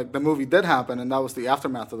thinking like the movie did happen, and that was the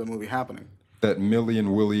aftermath of the movie happening. That Millie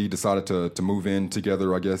and Willie decided to move in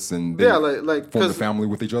together, I guess, and they Yeah, like formed a 'cause- family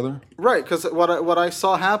with each other. Right, because what I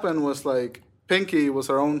saw happen was like Pinky was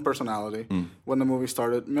her own personality when the movie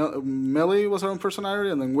started. Millie was her own personality,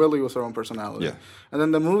 and then Willie was her own personality. Yeah. And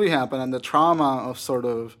then the movie happened, and the trauma of sort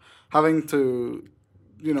of having to,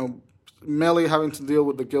 Millie having to deal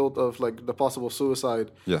with the guilt of like the possible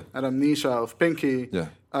suicide Yeah. and amnesia of Pinky. Yeah.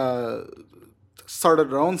 Started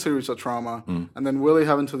her own series of trauma, and then Willie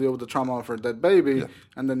having to deal with the trauma of her dead baby, Yeah.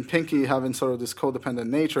 and then Pinky having sort of this codependent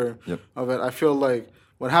nature Yep. of it. I feel like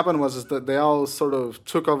what happened was that they all sort of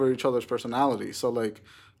took over each other's personality. So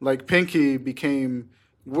like Pinky became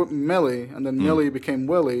Millie, and then Millie became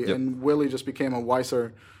Willie, Yep. and Willie just became a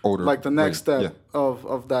wiser, Older like the next lady. step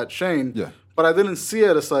of that chain. Yeah. But I didn't see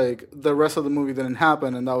it as like the rest of the movie didn't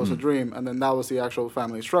happen and that was a dream and then that was the actual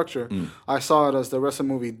family structure. I saw it as the rest of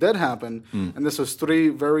the movie did happen and this was three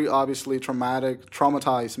very obviously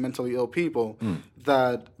traumatized, mentally ill people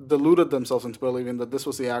that deluded themselves into believing that this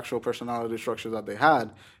was the actual personality structure that they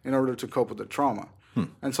had in order to cope with the trauma.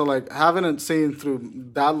 And so like having it seen through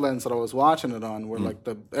that lens that I was watching it on, where like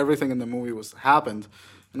everything in the movie was happened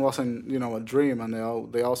and wasn't a dream, and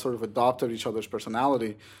they all sort of adopted each other's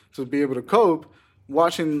personality to be able to cope.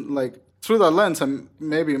 Watching like through that lens, and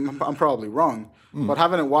maybe I'm probably wrong, but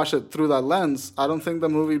having it watch it through that lens, I don't think the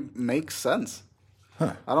movie makes sense.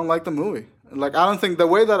 I don't like the movie. Like I don't think the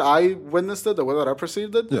way that I witnessed it, the way that I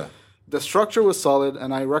perceived it, Yeah. the structure was solid,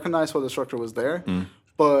 and I recognized why the structure was there.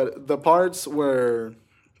 But the parts where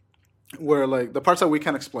like the parts that we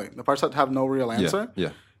can't explain, the parts that have no real answer.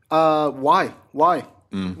 Yeah. Why? Why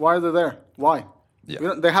are they there? Why?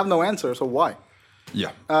 Yeah. They have no answer, so why?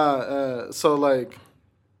 Yeah. So like,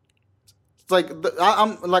 it's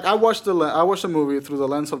like I watched the movie through the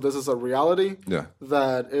lens of this is a reality Yeah.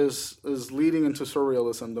 that is leading into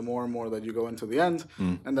surrealism the more and more that you go into the end,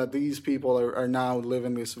 and that these people are now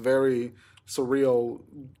living these very surreal,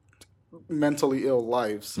 mentally ill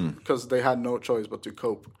lives because they had no choice but to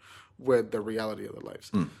cope with the reality of their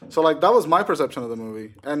lives. So like that was my perception of the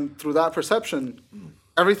movie, and through that perception,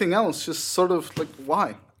 everything else just sort of like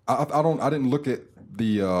why? I didn't look at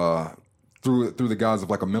the through the guise of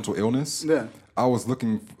like a mental illness. Yeah. I was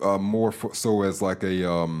looking more so as like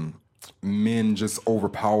a men just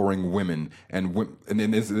overpowering women, and then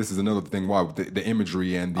this is another thing why the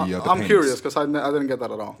imagery and the I'm paintings. curious because I didn't get that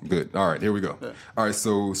at all. Good. All right, here we go. Yeah. All right,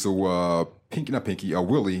 so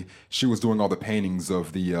Willie, she was doing all the paintings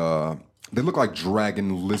of the. They look like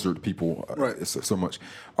dragon lizard people, Right. so much.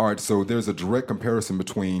 All right, so there's a direct comparison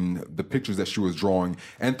between the pictures that she was drawing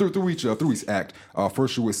and through each act.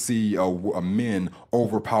 First, you would see men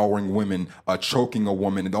overpowering women, choking a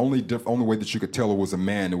woman, and the only way that you could tell it was a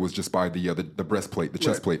man, it was just by the breastplate, the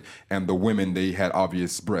chest plate, and the women, they had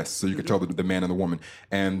obvious breasts, so you could tell the man and the woman.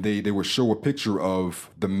 And they would show a picture of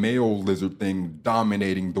the male lizard thing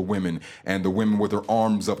dominating the women, and the women with their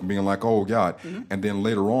arms up and being like, "Oh God!" And then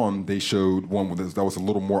later on, they showed one that was a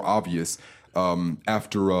little more obvious.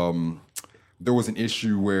 After there was an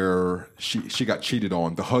issue where she got cheated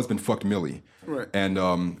on. The husband fucked Millie. Right. And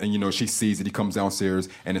she sees it. He comes downstairs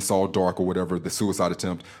and it's all dark or whatever. The suicide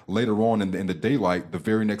attempt. Later on in the daylight, the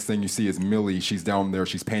very next thing you see is Millie. She's down there.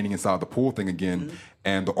 She's painting inside the pool thing again.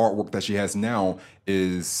 And the artwork that she has now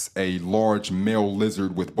is a large male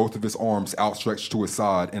lizard with both of his arms outstretched to his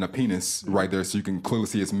side and a penis right there, so you can clearly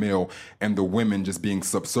see it's male. And the women just being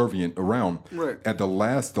subservient around. Right. At the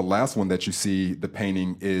last one that you see, the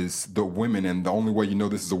painting is the women, and the only way you know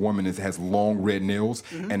this is a woman is it has long red nails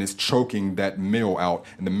and it's choking that male out,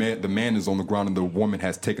 and the man is on the ground, and the woman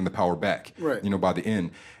has taken the power back. Right. By the end,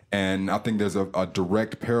 and I think there's a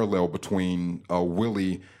direct parallel between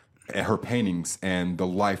Willie and her paintings and the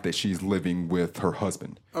life that she's living with her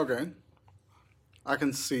husband. Okay, I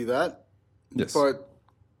can see that. Yes. But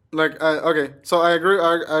like, okay, so I agree.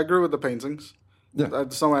 I agree with the paintings. Yeah.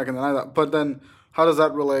 There's no way I can deny that. But then, how does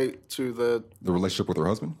that relate to the The relationship with her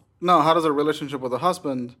husband. No, how does a relationship with a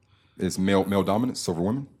husband? Is male dominance over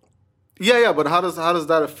women? Yeah, but how does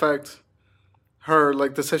that affect her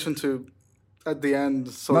like decision to at the end?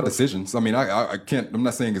 Not decisions. I mean, I can't. I'm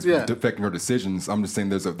not saying it's Yeah. affecting her decisions. I'm just saying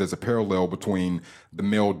there's a parallel between the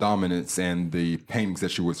male dominance and the paintings that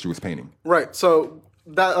she was painting. Right. So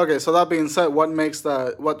that being said, what makes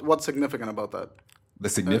that what's significant about that? The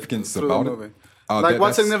significance Through about the it. movie. Like what's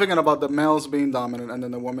That's- significant about the males being dominant and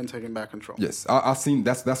then the women taking back control? Yes, I seen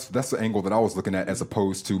that's the angle that I was looking at as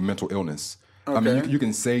opposed to mental illness. I mean, Okay. you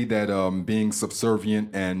can say that being subservient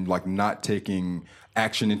and like not taking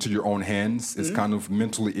action into your own hands is kind of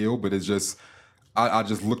mentally ill, but it's just I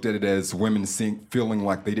just looked at it as women feeling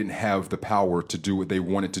like they didn't have the power to do what they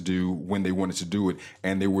wanted to do when they wanted to do it,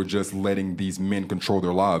 and they were just letting these men control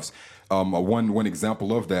their lives. One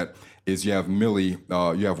example of that is you have Millie,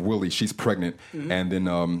 you have Willie. She's pregnant, and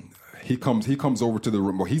then he comes over to the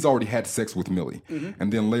room. Well, he's already had sex with Millie,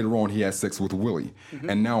 and then later on he has sex with Willie,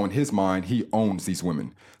 and now in his mind he owns these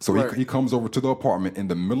women. So Right. he comes over to the apartment in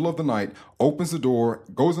the middle of the night, opens the door,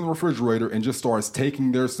 goes in the refrigerator, and just starts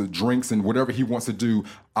taking their drinks and whatever he wants to do.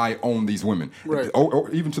 I own these women. Right. Or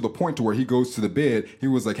even to the point to where he goes to the bed, he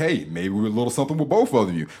was like, hey, maybe we're a little something with both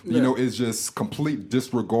of you. Yeah. You know, it's just complete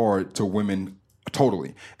disregard to women.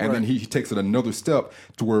 Totally. And then Right. he takes it another step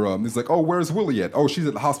to where he's like, oh, where's Willie at? Oh, she's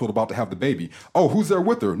at the hospital about to have the baby. Oh, who's there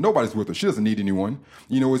with her? Nobody's with her. She doesn't need anyone.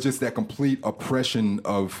 You know, it's just that complete oppression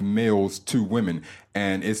of males to women.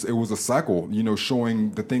 And it was a cycle, you know,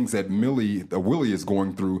 showing the things that Willie is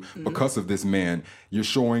going through because of this man. You're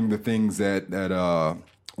showing the things that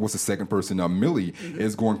what's the second person? Millie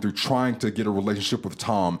is going through trying to get a relationship with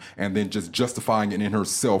Tom, and then just justifying it in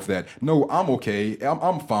herself that no, I'm okay,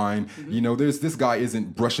 I'm fine. You know, this guy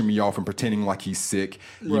isn't brushing me off and pretending like he's sick.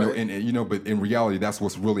 You know, Right. and you know, but in reality, that's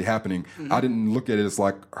what's really happening. I didn't look at it as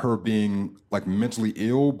like her being like mentally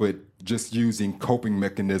ill, but just using coping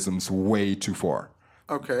mechanisms way too far.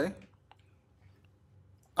 Okay.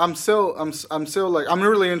 I'm still like I'm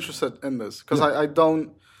really interested in this because I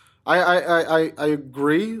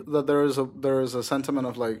agree that there is a sentiment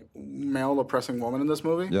of like male oppressing woman in this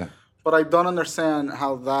movie. Yeah. But I don't understand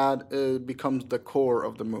how that becomes the core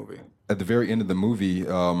of the movie. At the very end of the movie,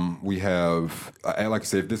 we have, like I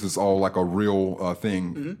said, this is all like a real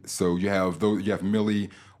thing. So you have Millie,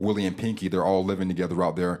 Willie, and Pinky. They're all living together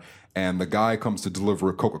out there, and the guy comes to deliver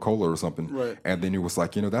a Coca-Cola or something. Right. And then he was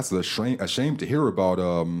like, you know, that's a shame to hear about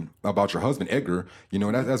your husband Edgar. You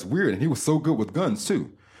know, that's weird. And he was so good with guns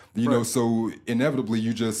too. You know, so inevitably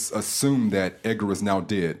you just assume that Edgar is now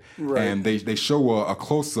dead, Right. and they show a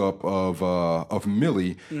close up of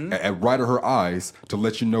Millie at right of her eyes to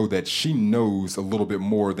let you know that she knows a little bit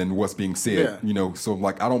more than what's being said. Yeah. You know, so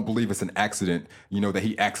like I don't believe it's an accident. You know, that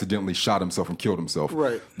he accidentally shot himself and killed himself.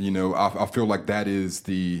 Right. You know, I feel like that is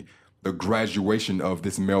the graduation of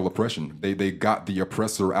this male oppression. They got the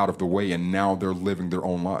oppressor out of the way, and now they're living their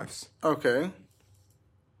own lives. Okay.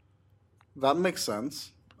 That makes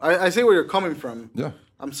sense. I see where you're coming from. Yeah.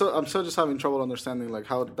 I'm still just having trouble understanding like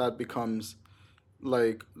how that becomes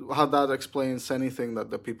like how that explains anything that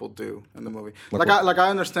the people do in the movie. Like I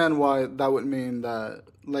understand why that would mean that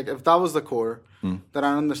like if that was the core, then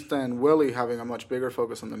I understand Willie having a much bigger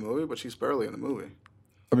focus on the movie, but she's barely in the movie.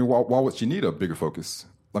 I mean, why would she need a bigger focus?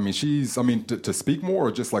 I mean, to speak more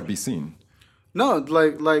or just like be seen? No,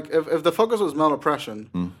 like if the focus was male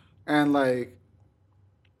oppression and like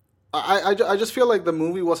I just feel like the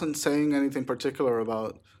movie wasn't saying anything particular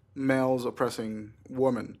about males oppressing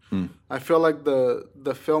women. I feel like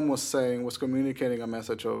the film was communicating a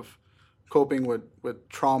message of coping with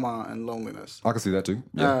trauma and loneliness. I can see that too.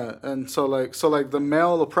 Yeah. And so the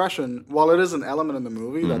male oppression, while it is an element in the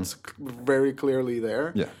movie that's very clearly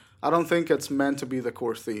there, Yeah. I don't think it's meant to be the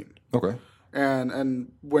core theme. Okay.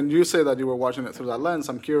 And when you say that you were watching it through that lens,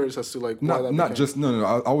 I'm curious as to like why that Not became... just no.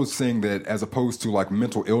 I was saying that as opposed to like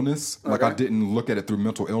mental illness, like I Okay. didn't look at it through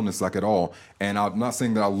mental illness like at all. And I'm not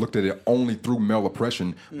saying that I looked at it only through male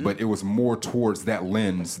oppression, but it was more towards that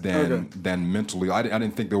lens than mentally. I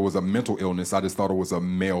didn't think there was a mental illness. I just thought it was a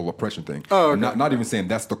male oppression thing. Oh, okay. And not even saying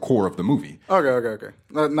that's the core of the movie. Okay.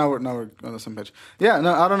 Now we're on the same page. Yeah,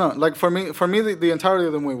 no, I don't know. Like for me, the entirety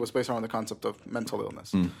of the movie was based around the concept of mental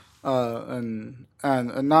illness, and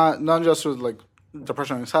not just with like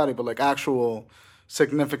depression and anxiety, but like actual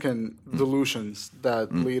significant delusions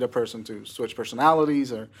that lead a person to switch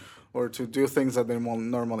personalities or to do things that they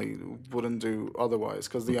normally wouldn't do otherwise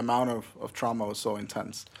because the amount of trauma was so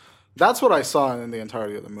intense. That's what I saw in the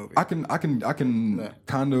entirety of the movie. I can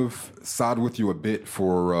kind of side with you a bit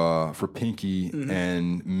for Pinky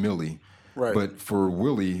and Millie. Right. But for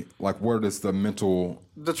Willie, like, where does the mental?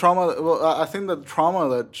 The trauma. Well, I think the trauma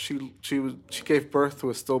that she gave birth to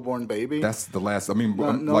a stillborn baby. That's the last. I mean,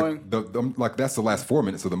 knowing- like that's the last 4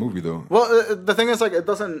 minutes of the movie, though. Well, the thing is, like, it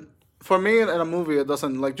doesn't. For me, in a movie, it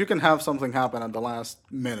doesn't. Like, you can have something happen at the last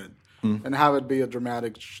minute and have it be a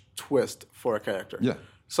dramatic twist for a character. Yeah.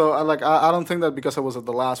 So, I don't think that because it was at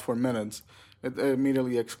the last 4 minutes, it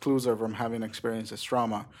immediately excludes her from having experienced this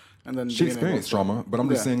trauma. And then She being able experienced to- trauma, but I'm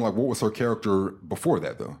just Yeah. saying, like, what was her character before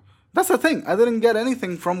that, though? That's the thing. I didn't get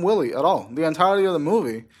anything from Willie at all. The entirety of the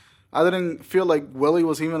movie, I didn't feel like Willie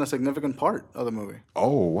was even a significant part of the movie.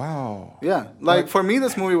 Oh, wow. Yeah, like for me,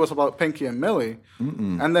 this movie was about Pinky and Millie,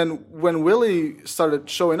 and then when Willie started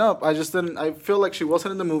showing up, I just didn't. I feel like she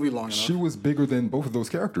wasn't in the movie long enough. She was bigger than both of those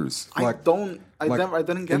characters. I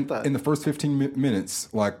didn't get that. In the first 15 minutes,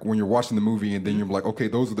 like when you're watching the movie and then you're like, okay,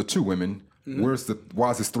 those are the 2 women. Why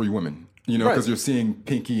is this 3 women? You know, because Right. you're seeing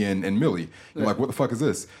Pinky and Millie. You're like, what the fuck is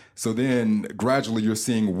this? So then gradually you're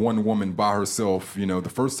seeing one woman by herself. You know, the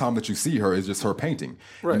first time that you see her is just her painting.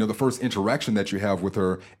 Right. You know, the first interaction that you have with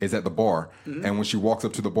her is at the bar. And when she walks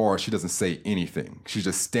up to the bar, she doesn't say anything. She's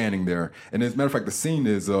just standing there. And as a matter of fact, the scene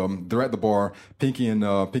is they're at the bar. Pinky and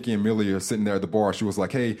Millie are sitting there at the bar. She was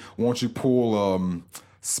like, hey, won't you pull...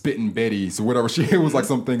 Spitting Betty's or whatever. It was like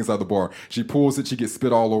some thing inside the bar. She pulls it, she gets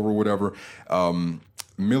spit all over, whatever.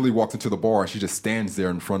 Millie walks into the bar. She just stands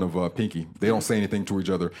there in front of Pinky. They don't say anything to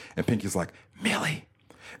each other. And Pinky's like, Millie,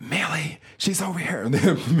 she's over here. And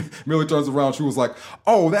then Millie turns around. She was like,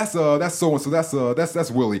 oh, that's so and so.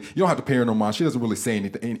 That's Willie. You don't have to pay her no mind. She doesn't really say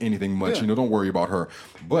anything much. Yeah. You know, don't worry about her.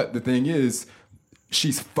 But the thing is,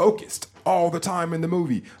 she's focused all the time in the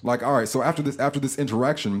movie. Like, all right, so after this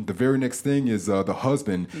interaction, the very next thing is the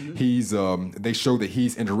husband. He's they show that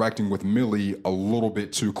he's interacting with Millie a little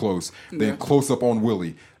bit too close. Then close up on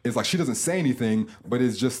Willie. It's like she doesn't say anything, but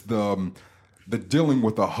it's just the dealing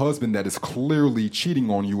with a husband that is clearly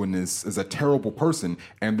cheating on you and is a terrible person,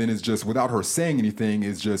 and then it's just without her saying anything,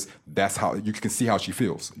 is just that's how you can see how she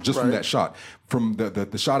feels just from Right. that shot. From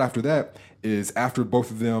the shot after that is after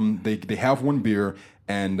both of them they have one beer,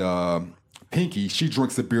 and Pinky, she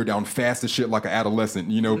drinks the beer down fast as shit like an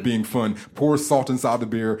adolescent, you know, being fun, pours salt inside the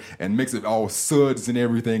beer and makes it all suds and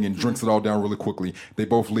everything and drinks it all down really quickly. They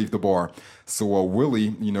both leave the bar. So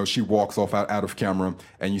Willie, you know, she walks off out of camera,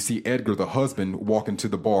 and you see Edgar, the husband, walk into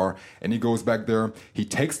the bar, and he goes back there. He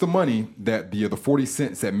takes the money that the 40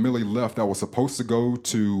 cents that Millie left that was supposed to go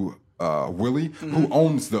to Willie, who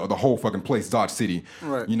owns the whole fucking place, Dodge City.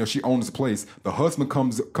 Right. You know, she owns the place. The husband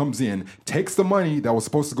comes in, takes the money that was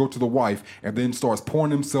supposed to go to the wife, and then starts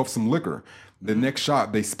pouring himself some liquor. The next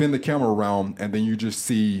shot, they spin the camera around, and then you just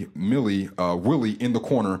see Willie in the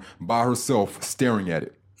corner by herself staring at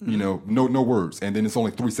it. You know, no words. And then it's only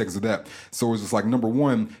 3 seconds of that. So it's just like, number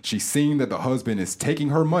one, she's seeing that the husband is taking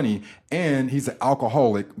her money, and he's an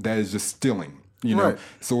alcoholic that is just stealing. You know, Right.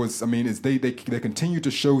 so they continue to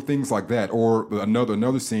show things like that. Or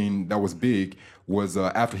another scene that was big was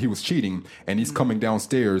after he was cheating, and he's coming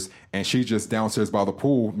downstairs, and she's just downstairs by the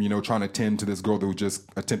pool, you know, trying to tend to this girl who just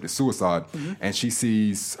attempted suicide, and she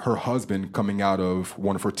sees her husband coming out of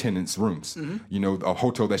one of her tenants' rooms, you know, a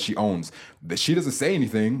hotel that she owns. That she doesn't say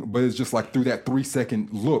anything, but it's just like through that 3-second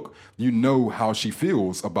look, you know how she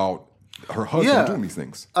feels about her husband doing these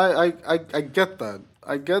things. I get that.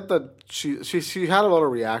 I get that she had a lot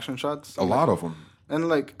of reaction shots. A lot of them. And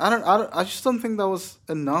like I just don't think that was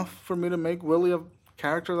enough for me to make Willie a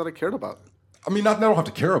character that I cared about. I mean, I don't have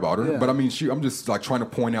to care about her, Yeah. but I mean, I'm just like trying to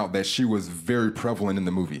point out that she was very prevalent in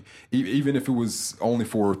the movie. Even if it was only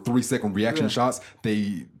for 3-second reaction shots,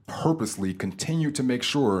 they purposely continued to make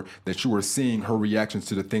sure that you were seeing her reactions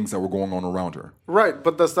to the things that were going on around her. Right,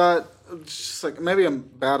 but does that just like maybe I'm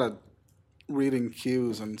bad at reading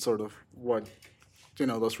cues and sort of what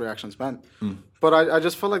those reactions meant. But I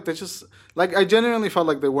just felt like they just like I genuinely felt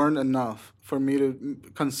like they weren't enough for me to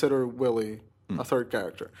consider Willie a third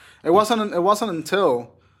character. It wasn't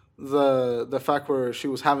until the fact where she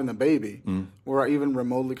was having the baby where I even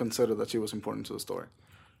remotely considered that she was important to the story.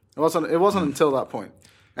 It wasn't until that point.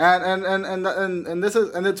 And this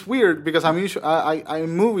is it's weird because I'm usually I in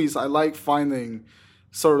movies I like finding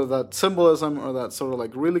sort of that symbolism or that sort of like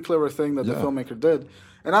really clever thing that the filmmaker did.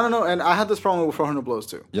 And I don't know, and I had this problem with 400 Blows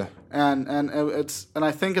too. Yeah. And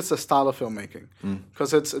I think it's a style of filmmaking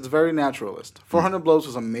because it's very naturalist. 400 Blows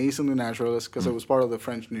was amazingly naturalist because it was part of the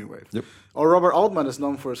French New Wave. Yep. Or Robert Altman is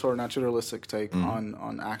known for a sort of naturalistic take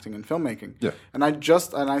on acting and filmmaking. Yeah. And I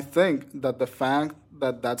think that the fact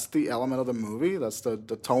that that's the element of the movie, that's the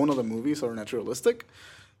tone of the movie, sort of naturalistic,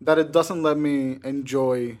 that it doesn't let me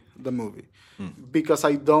enjoy the movie because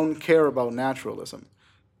I don't care about naturalism.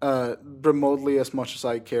 remotely as much as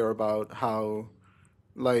I care about how,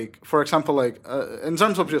 like, for example, like in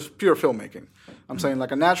terms of just pure filmmaking, I'm saying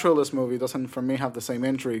like a naturalist movie doesn't for me have the same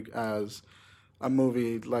intrigue as a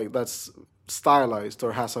movie like that's stylized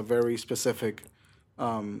or has a very specific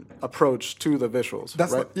approach to the visuals.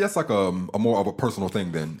 That's right? that's like a more of a personal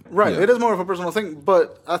thing then. Right, Yeah. it is more of a personal thing,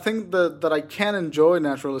 but I think that I can enjoy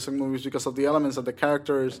naturalistic movies because of the elements that the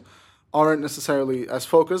characters aren't necessarily as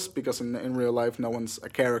focused, because in real life no one's a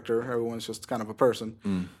character, everyone's just kind of a person.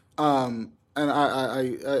 And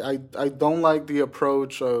I don't like the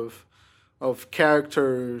approach of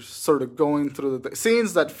characters sort of going through the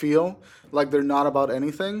scenes that feel like they're not about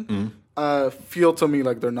anything. Feel to me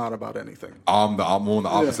like they're not about anything. I'm on the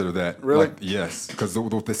opposite of that. Really? Like, yes, because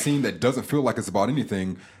the scene that doesn't feel like it's about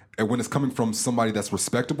anything, and when it's coming from somebody that's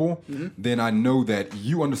respectable, then I know that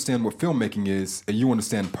you understand what filmmaking is and you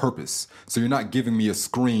understand purpose. So you're not giving me a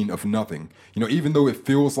screen of nothing. You know, even though it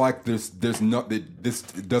feels like there's not that this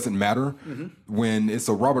doesn't matter, when it's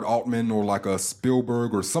a Robert Altman or like a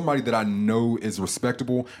Spielberg or somebody that I know is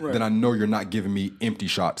respectable, then I know you're not giving me empty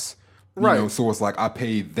shots. You know, so it's like I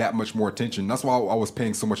pay that much more attention. That's why I was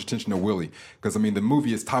paying so much attention to Willie. Because, I mean, the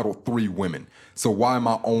movie is titled 3 Women. So why am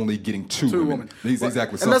I only getting 2 women?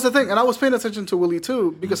 Exactly. And that's the thing. And I was paying attention to Willie,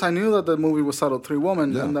 too, because I knew that the movie was titled 3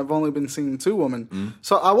 Women, and I've only been seeing 2 women.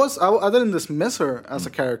 So I didn't dismiss her as a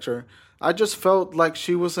character. I just felt like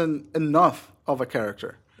she wasn't enough of a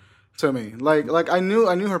character to me. Like I knew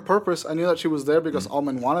her purpose. I knew that she was there because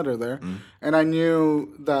Altman wanted her there. And I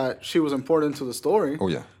knew that she was important to the story. Oh,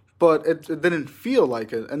 yeah. But it didn't feel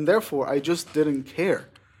like it, and therefore I just didn't care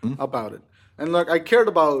about it. And like I cared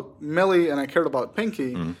about Millie and I cared about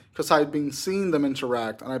Pinky because I'd been seeing them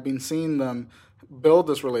interact and I'd been seeing them build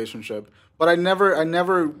this relationship. But I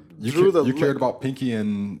never You cared about Pinky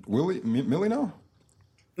and Millie now?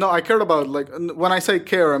 No, I cared about, like, when I say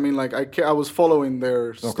care, I mean like I was following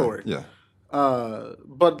their story. Yeah.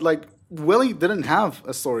 But like Willie didn't have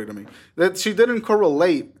a story to me. That she didn't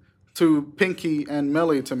correlate to Pinky and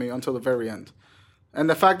Millie to me until the very end. And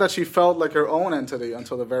the fact that she felt like her own entity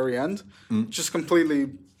until the very end just completely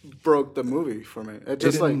broke the movie for me. It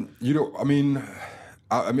just like... You know, I mean,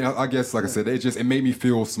 I guess, like I said, it made me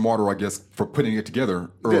feel smarter, I guess, for putting it together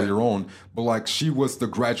earlier on. But, like, she was the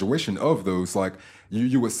graduation of those. Like,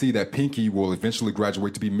 you would see that Pinky will eventually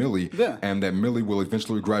graduate to be Millie, and that Millie will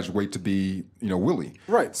eventually graduate to be, you know, Willie.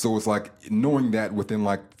 Right. So it's like knowing that within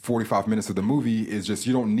like 45 minutes of the movie is just,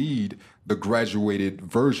 you don't need the graduated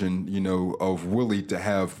version, you know, of Willie to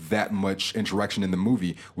have that much interaction in the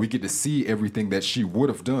movie. We get to see everything that she would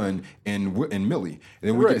have done in Millie, and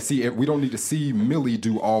then we get to see. We don't need to see Millie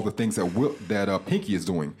do all the things that Pinky is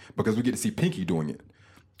doing, because we get to see Pinky doing it.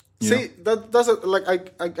 See, that's like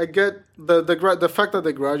I get the fact that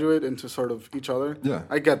they graduate into sort of each other. Yeah,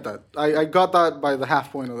 I get that. I got that by the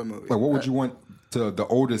half point of the movie. Like, what would you want the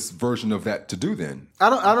oldest version of that to do then?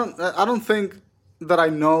 I don't think that I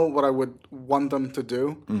know what I would want them to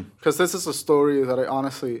do, because this is a story that I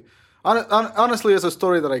honestly is a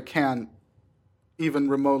story that I can't even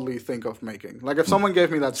remotely think of making. Like, if someone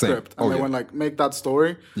gave me that script and they went like, make that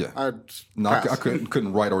story, I'd pass. I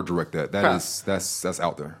couldn't write or direct that. That's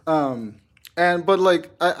out there. But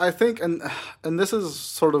like I think and this is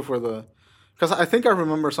sort of where because I think I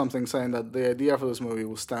remember something saying that the idea for this movie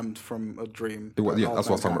was stemmed from a dream. That's what I was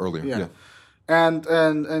talking about earlier. Yeah.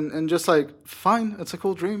 And just like, fine, it's a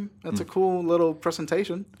cool dream. It's a cool little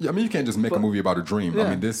presentation. Yeah, I mean, you can't just make a movie about a dream.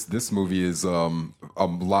 I mean, this movie is a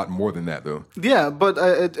lot more than that, though. Yeah, but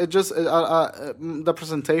the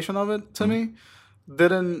presentation of it to me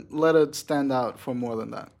didn't let it stand out for more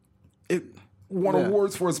than that. It won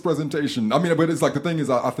awards for its presentation. I mean, but it's like, the thing is,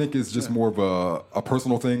 I think it's just more of a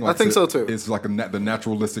personal thing. Like, I think so too. It's like the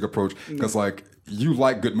naturalistic approach, because like, you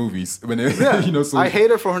like good movies. I mean, you know, so I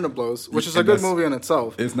hated 400 Blows, which is a good movie in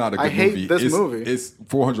itself. It's not a good movie. I hate this movie. It's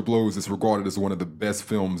 400 Blows is regarded as one of the best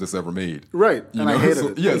films that's ever made. Right, and I hated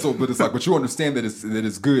it. Yeah, but it's like, but you understand that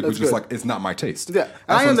it's good, but just like, it's not my taste. Yeah,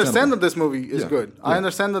 and I understand that this movie is good. I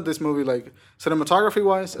understand that this movie, like, cinematography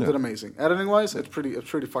wise, it did amazing. Editing wise, it's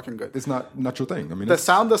pretty fucking good. It's not your thing. I mean, the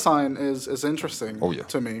sound design is interesting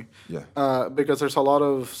to me. Yeah. Because there's a lot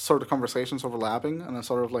of sort of conversations overlapping, and it's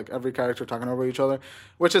sort of like every character talking over each other,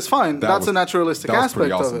 which is fine. That's a naturalistic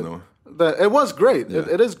aspect of it. It was great. Yeah.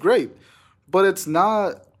 It is great, but it's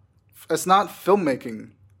not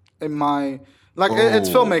filmmaking in my it's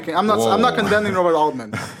filmmaking. I'm not condemning Robert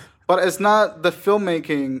Altman, but it's not the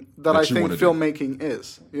filmmaking that I you think wanna do. filmmaking is.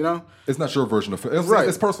 You know, It's not your version of it's, right?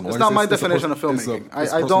 It's personal. It's Like, not my it's a definition of it's a- filmmaking. it's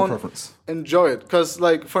I personal don't preference. enjoy it because,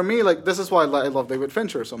 like, for me, like this is why I love David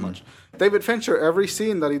Fincher so much. David Fincher, every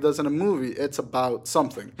scene that he does in a movie, it's about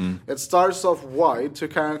something. It starts off wide, two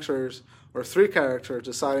characters or three characters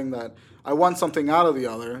deciding that I want something out of the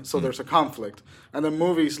other, so there's a conflict. And the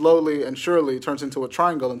movie slowly and surely turns into a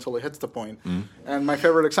triangle until it hits the point. And my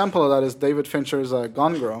favorite example of that is David Fincher's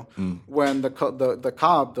Gone Girl, when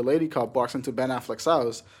the lady cop, walks into Ben Affleck's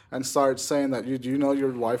house and starts saying that, do you know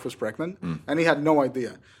your wife was pregnant? And he had no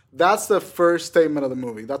idea. That's the first statement of the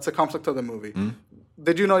movie. That's the conflict of the movie.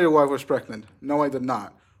 Did you know your wife was pregnant? No, I did not.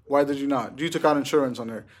 Why did you not? You took out insurance on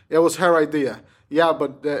her. It was her idea. Yeah,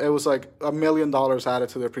 but it was like $1 million added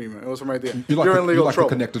to their premium. It was her idea. You're in legal trouble.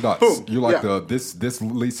 To connect the dots. Boom. You like Yeah. this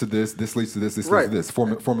leads to this leads to this leads Right. to this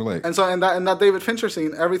formulaic. And so in that David Fincher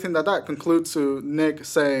scene, everything that concludes to Nick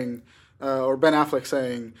saying, or Ben Affleck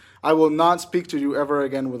saying, I will not speak to you ever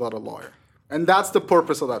again without a lawyer. And that's the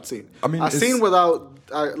purpose of that scene. I mean, a it's- scene without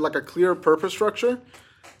like a clear purpose structure.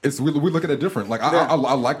 We look at it different. Like I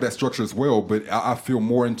like that structure as well, but I feel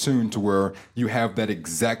more in tune to where you have that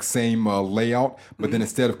exact same layout, but then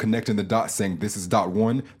instead of connecting the dots, saying this is dot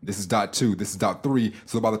 1, this is dot 2, this is dot 3.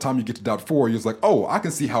 So by the time you get to dot 4, you're just like, oh, I can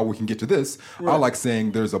see how we can get to this. I like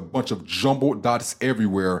saying there's a bunch of jumbled dots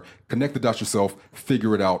everywhere. Connect the dots yourself.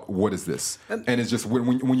 Figure it out. What is this? And it's just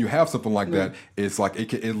when you have something like that, it's like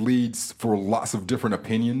it leads for lots of different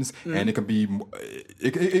opinions, and it can be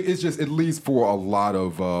it leads for a lot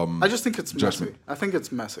of. I just think it's judgment. messy. I think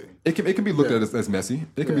it's messy. It can be looked at as messy.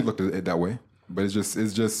 It can be looked at it that way, but it's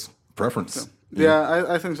just preference. Yeah,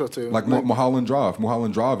 I think so too. Like Mulholland Drive.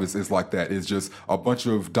 Mulholland Drive is like that. It's just a bunch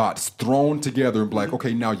of dots thrown together and be like,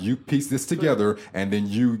 okay, now you piece this together, and then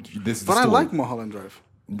this is the but I story. like Mulholland Drive.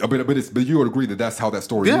 But you would agree that that's how that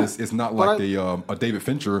story Yeah. is. It's not But like a David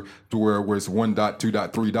Fincher to where it's 1 dot, 2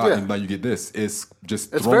 dot, 3 dot, Yeah. and now you get this. It's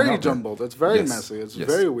just It's thrown very out there. jumbled. It's very Yes. messy. It's Yes.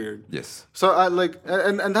 very weird. Yes. So I like,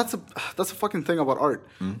 and that's a fucking thing about art,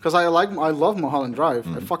 because I love Mulholland Drive.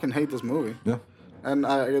 I fucking hate this movie. Yeah. And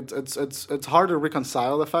it's hard to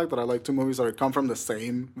reconcile the fact that I like two movies that come from the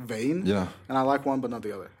same vein. Yeah. And I like one but not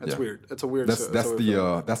the other. It's Yeah. weird. It's a weird. That's it's a weird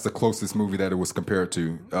feeling. that's the closest movie that it was compared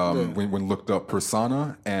to when looked up.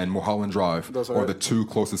 Persona and Mulholland Drive Those are are the two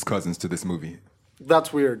closest cousins to this movie.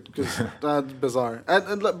 That's weird because that's bizarre.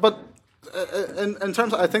 But in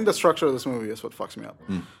terms, I think the structure of this movie is what fucks me up.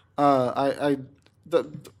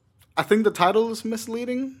 I think the title is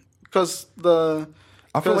misleading because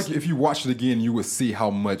I feel like if you watched it again, you would see how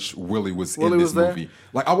much Willie was in Willie this was there? movie.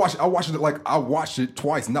 Like I watched it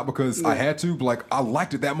twice, not because I had to, but like I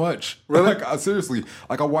liked it that much. Really? Like seriously,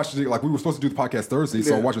 like I watched it. Like we were supposed to do the podcast Thursday,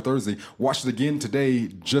 so I Yeah. watched it Thursday. Watched it again today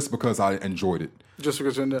just because I enjoyed it. just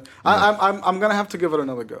because you're in there. I'm gonna have to give it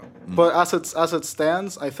another go. But as it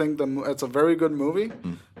stands, I think it's a very good movie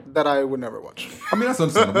that I would never watch. I mean that's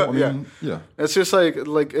understandable. I mean, yeah. It's just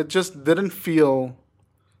like it just didn't feel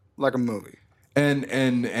like a movie.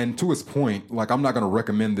 And to his point, like I'm not gonna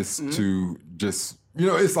recommend this to just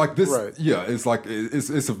it's like this. Right. Yeah, it's like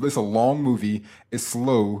it's a long movie. It's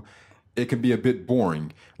slow. It can be a bit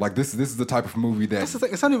boring. Like this is the type of movie that. That's the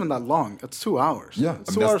thing. It's not even that long. It's 2 hours. Yeah, it's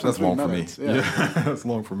I 2 mean, hours that's and 3 long for me. minutes. Yeah, that's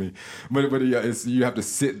long for me. But yeah, you have to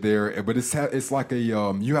sit there. But it's like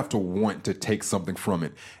you have to want to take something from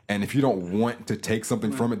it. And if you don't want to take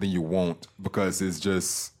something from it, then you won't because it's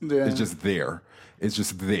just there. It's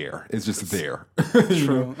just there. It's just there.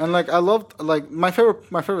 True. And like I loved my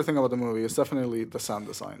favorite thing about the movie is definitely the sound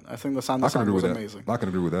design. I think the sound I can design agree was with that. amazing. I can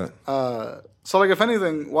agree with that. So like if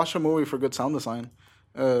anything, watch a movie for good sound design.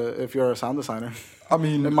 If you're a sound designer, I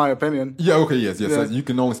mean, in my opinion. yeah, okay, yes. Yeah. You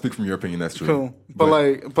can only speak from your opinion. That's true. Cool. But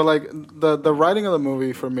like the writing of the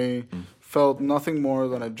movie for me felt nothing more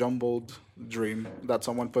than a jumbled dream that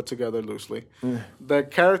someone put together loosely. The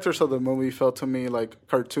characters of the movie felt to me like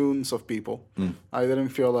cartoons of people. I didn't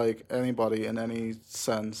feel like anybody in any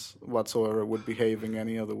sense whatsoever would behave in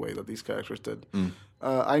any other way that these characters did.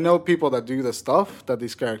 I know people that do the stuff that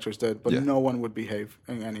these characters did, but Yeah. no one would behave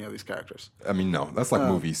in any of these characters. I mean, no, that's like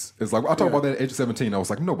movies. It's like I talk about that at age of 17. I was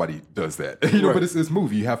like, nobody does that, Right. But it's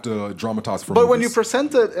movie. You have to dramatize for. But when you movies.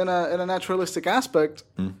 present it in a naturalistic aspect,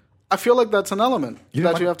 I feel like that's an element didn't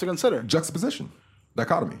that like you have to consider. juxtaposition,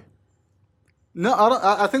 dichotomy. No, I don't.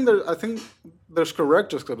 I think there's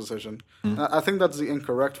correct juxtaposition. I think that's the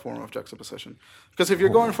incorrect form of juxtaposition. Because if you're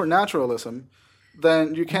going for naturalism,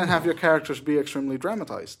 then you can't have your characters be extremely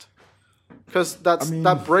dramatized. Because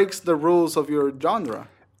that breaks the rules of your genre.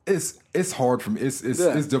 It's hard for me. It's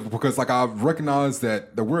difficult because like I recognize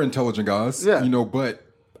that we're intelligent guys. Yeah. But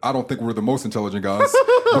I don't think we're the most intelligent guys.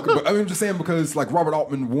 but I'm just saying because like Robert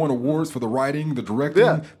Altman won awards for the writing, the directing.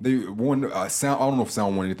 Yeah. They won sound. I don't know if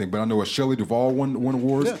sound won anything, but I know Shelley Duvall won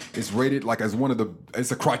awards. Yeah. It's rated like as one of the.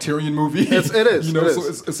 It's a Criterion movie. It is. You know, it so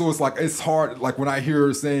is. so it's like it's hard. Like when I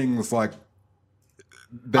hear saying it's like.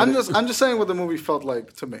 I'm just saying what the movie felt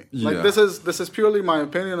like to me. Like Yeah. this is purely my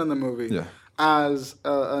opinion on the movie. Yeah. As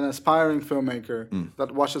an aspiring filmmaker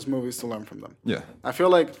that watches movies to learn from them. Yeah. I feel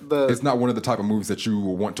like it's not one of the type of movies that you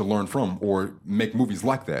will want to learn from or make movies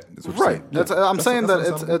like that. Is what you're right. saying. I'm saying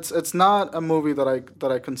that it's not a movie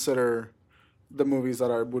that I consider the movies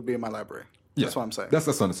that would be in my library. Yeah. That's what I'm saying.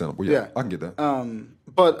 That's understandable. Yeah, I can get that.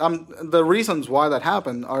 But the reasons why that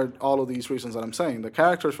happened are all of these reasons that I'm saying. The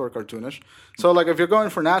characters were cartoonish. So like if you're going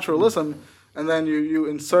for naturalism and then you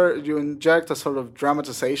inject a sort of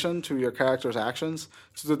dramatization to your character's actions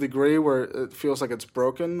to the degree where it feels like it's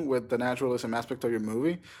broken with the naturalism aspect of your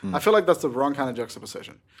movie, I feel like that's the wrong kind of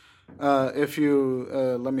juxtaposition. If you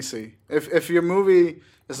let me see. If your movie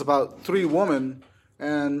is about three women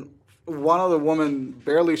and one other woman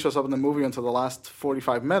barely shows up in the movie until the last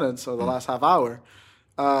 45 minutes or the last half hour,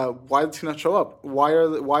 why did she not show up?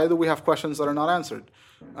 Why do we have questions that are not answered?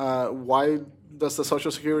 Why does the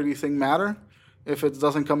Social Security thing matter if it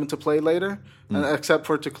doesn't come into play later? And except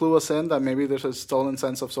for to clue us in that maybe there's a stolen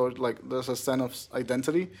sense of there's a sense of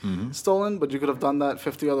identity stolen, but you could have done that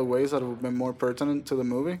 50 other ways that would have been more pertinent to the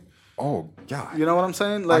movie. Oh God! You know what I'm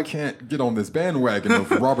saying? I can't get on this bandwagon of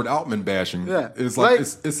Robert Altman bashing. Yeah, it's like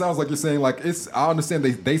it sounds like you're saying like it's. I understand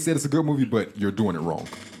they said it's a good movie, but you're doing it wrong.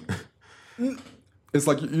 It's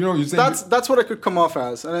like you're saying that's what it could come off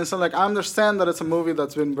as, and it's like I understand that it's a movie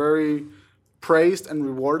that's been very praised and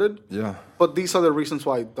rewarded. Yeah, but these are the reasons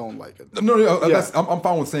why I don't like it. No, I'm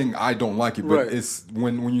fine with saying I don't like it, but it's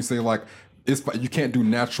when you say like. You can't do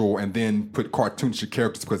natural and then put cartoonish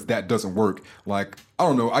characters because that doesn't work. Like, I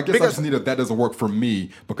don't know. I guess I just need that doesn't work for me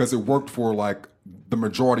because it worked for, like, the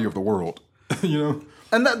majority of the world, you know?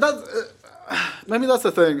 And maybe that's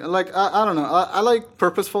the thing. Like, I don't know. I like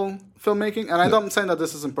purposeful filmmaking, and I'm saying that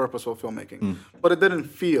this isn't purposeful filmmaking, but it didn't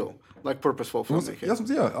feel like purposeful filmmaking.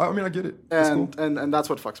 Yeah, I mean, I get it. And that's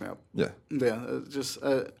what fucks me up. Yeah. Yeah, it's just...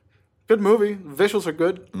 good movie. Visuals are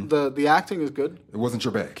good. The acting is good. It wasn't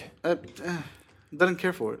your bag. Didn't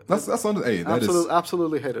care for it. That's under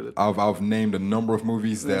absolutely hated it. I've named a number of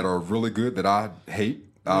movies that are really good that I hate.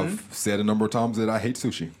 I've said a number of times that I hate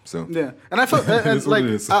sushi. So yeah, and I felt like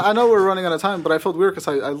I know we're running out of time, but I felt weird because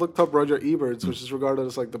I looked up Roger Ebert, which is regarded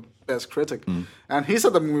as like the best critic, and he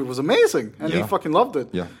said the movie was amazing and he fucking loved it.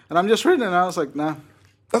 Yeah, and I'm just reading it and I was like, nah.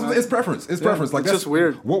 It's preference. It's preference. Like it's just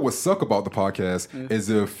weird. What would suck about the podcast is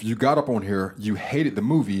if you got up on here, you hated the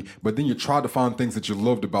movie, but then you tried to find things that you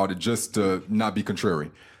loved about it just to not be contrary.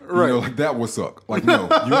 Right. You know, like that would suck. Like no,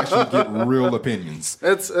 you actually get real opinions.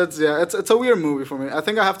 It's a weird movie for me. I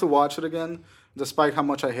think I have to watch it again, despite how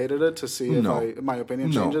much I hated it, to see if my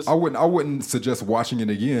opinion changes. I wouldn't suggest watching it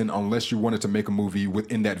again unless you wanted to make a movie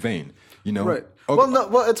within that vein. You know, right? Okay.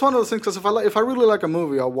 Well, it's one of those things because if I really like a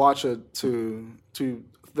movie, I'll watch it to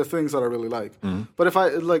the things that I really like. But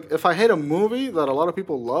if I hate a movie that a lot of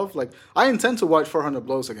people love, like I intend to watch 400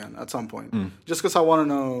 Blows again at some point, just because I want to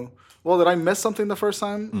know. Well, did I miss something the first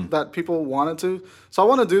time that people wanted to? So I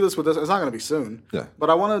want to do this with this. It's not going to be soon. Yeah. But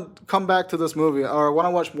I want to come back to this movie, or I want to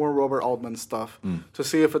watch more Robert Altman stuff to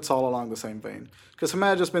see if it's all along the same vein. Because it may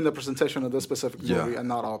have just been the presentation of this specific movie and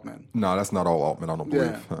not Altman. No, that's not all Altman. I don't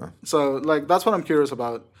believe. Yeah. So like that's what I'm curious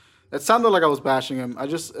about. It sounded like I was bashing him. I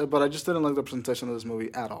just didn't like the presentation of this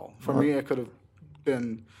movie at all. For me, it could have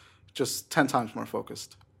been just 10 times more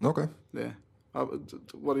focused. Okay. Yeah.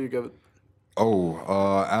 What do you give it? Oh,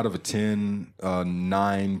 out of a 10,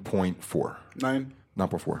 9.4. 9?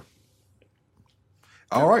 9.4.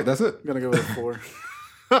 All right, that's it. I'm going to give it a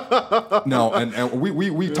 4. No, and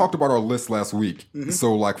we talked about our list last week.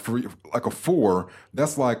 So like for like a 4,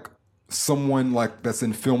 that's like someone like that's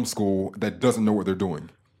in film school that doesn't know what they're doing.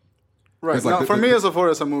 Right. Like for me, as a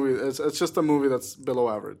 4, it's a movie. It's just a movie that's below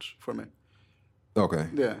average for me. Okay.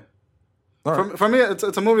 Yeah. All right. For me, it's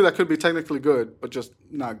a movie that could be technically good, but just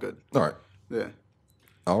not good. All right. Yeah.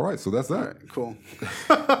 All right. So that's that. All right. Cool.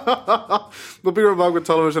 We'll be right back with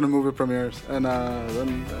television and movie premieres, and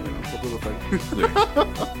then we'll do the thing. Yeah.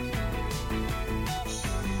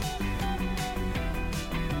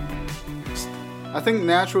 I think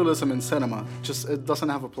naturalism in cinema it doesn't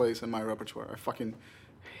have a place in my repertoire. I fucking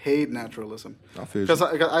hate naturalism because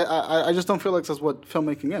I just don't feel like that's what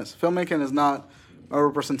filmmaking is. Filmmaking is not a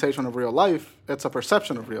representation of real life. It's a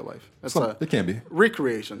perception of real life. It can be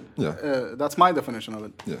recreation. Yeah, that's my definition of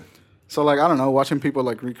it. Yeah. So like I don't know, watching people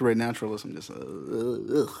like recreate naturalism just.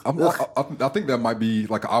 I think that might be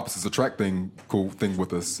like an opposites attract cool thing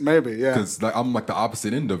with us. Maybe, yeah. Because like, I'm like the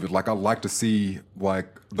opposite end of it. Like I like to see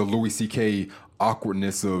like the Louis C.K.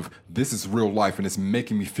 awkwardness of this is real life and it's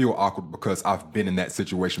making me feel awkward because I've been in that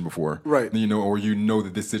situation before. Right. You know, or you know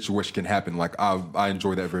that this situation can happen. Like I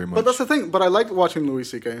enjoy that very much. But that's the thing. But I like watching Louis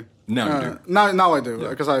C.K. Now you do. Now I do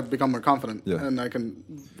because I've become more confident Yeah. and I can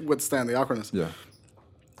withstand the awkwardness. Yeah.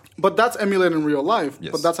 But that's emulating real life.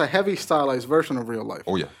 Yes. But that's a heavy stylized version of real life.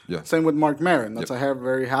 Oh yeah. Yeah. Same with Mark Maron. That's a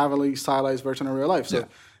very heavily stylized version of real life. So Yeah.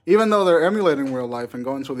 even though they're emulating real life and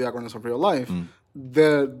going through the awkwardness of real life,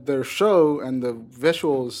 their show and the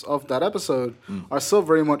visuals of that episode are still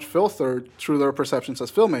very much filtered through their perceptions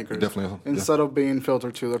as filmmakers. Definitely, yeah. Instead of being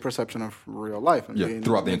filtered to their perception of real life. And Yeah. being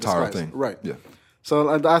Throughout the entire disguised. thing. Right. Yeah. So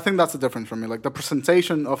I think that's the difference for me. Like the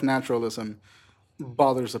presentation of naturalism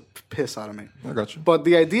bothers the piss out of me. I got you. But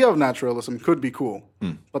the idea of naturalism could be cool.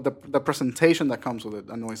 But the presentation that comes with it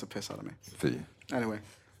annoys the piss out of me. Feel you. Anyway,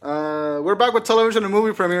 we're back with television and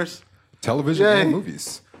movie premieres. Television Yay. and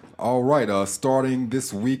movies. All right, starting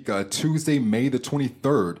this week, Tuesday, May the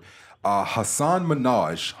 23rd, Hassan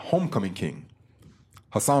Minhaj, Homecoming King.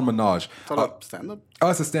 Hassan Minhaj. Stand up?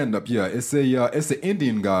 It's a stand-up, yeah. It's an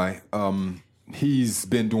Indian guy. He's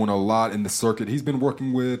been doing a lot in the circuit. He's been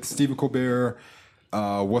working with Stephen Colbert.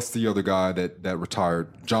 What's the other guy that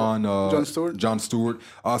retired? Jon Stewart? Jon Stewart.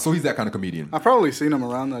 So he's that kind of comedian. I've probably seen him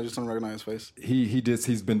around. I just don't recognize his face.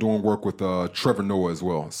 He's been doing work with Trevor Noah as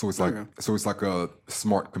well. So it's Okay. like a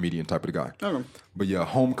smart comedian type of guy. Okay. But yeah,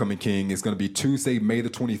 Homecoming King is going to be Tuesday, May the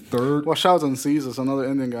 23rd. Well, Sheldon Caesar's another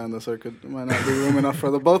Indian guy in the circuit. Might not be room enough for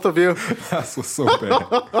the both of you. That's what's so bad.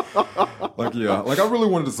 like I really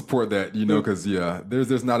wanted to support that, you know, because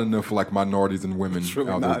there's not enough like minorities and women really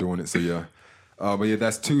out there not. doing it. So yeah. But yeah,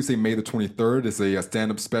 that's Tuesday, May the 23rd. It's a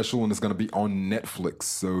stand-up special, and it's going to be on Netflix.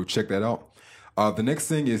 So check that out. The next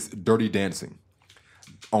thing is Dirty Dancing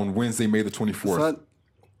on Wednesday, May the 24th.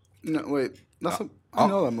 No, wait. I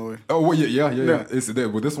know that movie. Oh well, yeah. Yeah.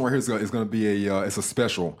 Well, this one here is going to be it's a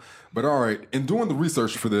special. But all right, in doing the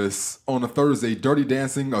research for this on a Thursday, Dirty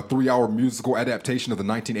Dancing, a 3-hour musical adaptation of the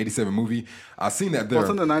 1987 movie. I've seen that there.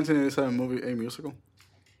 Wasn't the 1987 movie a musical?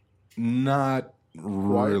 Not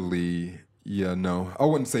really. Yeah, no. I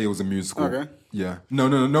wouldn't say it was a musical. Okay. Yeah. No,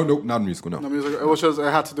 not a musical, no. No musical. It was just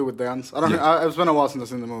it had to do with dance. I don't know. It's been a while since I've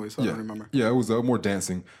seen the movie, so I don't remember. Yeah, it was more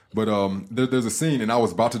dancing. But there's a scene, and I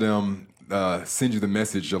was about to send you the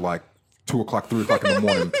message at like 2 o'clock, 3 o'clock in the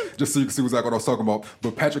morning, just so you can see exactly what I was talking about.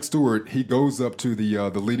 But Patrick Stewart, he goes up to the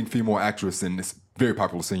leading female actress in this very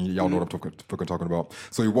popular scene. Y'all know what I'm talking about.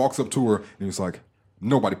 So he walks up to her, and he's like,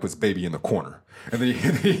 "Nobody puts baby in the corner." And then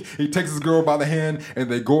he takes his girl by the hand, and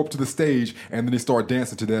they go up to the stage, and then they start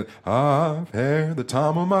dancing to that, "I've had the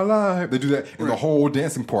time of my life." They do that in the whole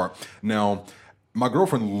dancing part. Now, my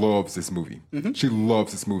girlfriend loves this movie. She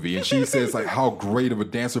loves this movie. And she says like how great of a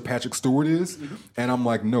dancer Patrick Stewart is. And I'm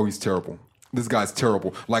like, no, he's terrible. This guy's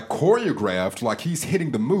terrible. Like choreographed, like he's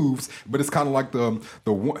hitting the moves, but it's kind of like the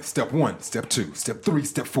step 1, step 2, step 3,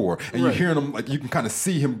 step 4. And you're hearing him, like you can kind of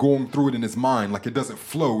see him going through it in his mind. Like it doesn't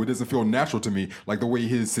flow. It doesn't feel natural to me, like the way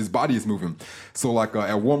his body is moving. So like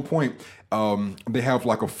at one point, they have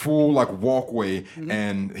like a full like walkway,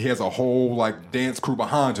 and he has a whole like dance crew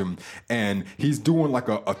behind him, and he's doing like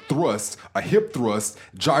a thrust, a hip thrust,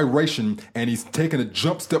 gyration, and he's taking a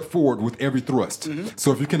jump step forward with every thrust.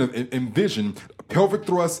 So if you can envision pelvic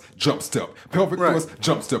thrust, jump step, pelvic thrust,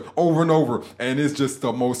 jump step, over and over, and it's just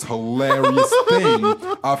the most hilarious thing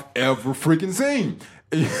I've ever freaking seen.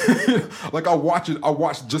 Like I watch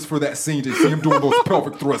just for that scene to see him doing those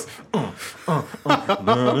pelvic thrusts.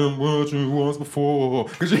 Let him what you was before.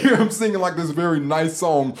 Because you hear him singing like this very nice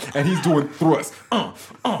song, and he's doing thrusts. But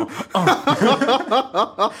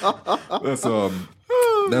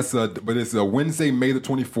it's Wednesday, May the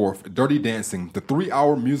 24th. Dirty Dancing, the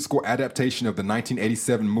 3-hour musical adaptation of the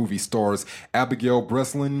 1987 movie, stars Abigail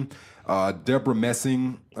Breslin, Deborah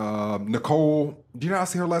Messing, Nicole. Do you know how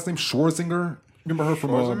to say her last name? Schwarzinger. Remember her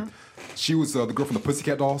from? She was the girl from the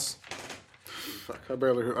Pussycat Dolls. Fuck, I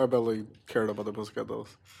barely cared about the Pussycat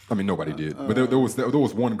Dolls. I mean, nobody did, but there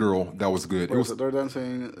was one girl that was good. It was They're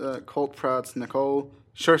dancing. Colt Pratt's Nicole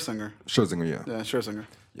Scherzinger. Scherzinger, yeah. Yeah, Scherzinger.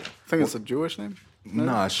 Yeah. I think it's a Jewish name. Maybe?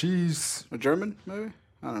 Nah, she's A German, maybe.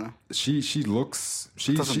 I don't know. she looks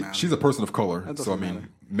Doesn't matter. she's a person of color. That So I doesn't mean, matter.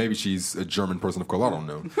 maybe she's a German person of color. I don't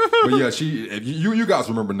know. But yeah, if you guys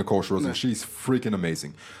remember Nicole Scherzinger? She's freaking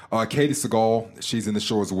amazing. Katie Seagal, she's in the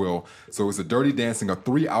show as well. So it's a Dirty Dancing, a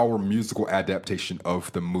 3-hour musical adaptation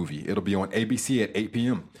of the movie. It'll be on ABC at 8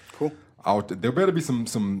 p.m. Cool. There better be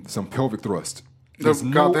some pelvic thrust. There's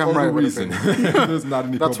no goddamn other right, reason. There's not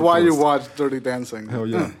any. That's public why you trust. watch Dirty Dancing. Hell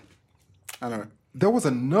yeah. Anyway. There was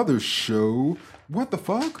another show. What the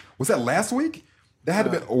fuck? Was that last week? That had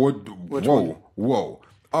to be. Or whoa.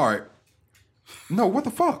 All right. No, what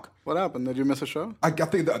the fuck? What happened? Did you miss a show? I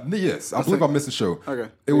think that, yes. I believe I missed a show. Okay.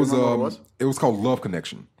 It Do you was remember what it was? It was called Love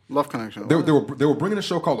Connection. Love Connection. They were bringing a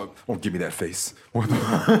show called. Oh, give me that face. What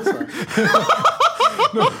the-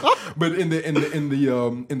 No, but in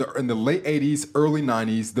the late '80s, early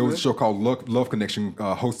 '90s, there was a show called Love Connection,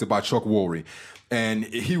 hosted by Chuck Woolery, and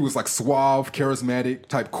he was like suave, charismatic,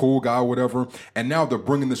 type cool guy, or whatever. And now they're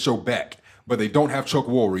bringing the show back, but they don't have Chuck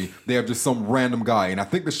Woolery. They have just some random guy, and I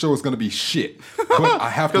think the show is going to be shit. But I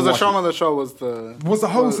have to Because the watch showman it. of the show was the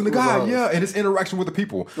host and the guy, host. yeah, and his interaction with the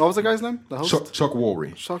people. What was the guy's name? The host? Chuck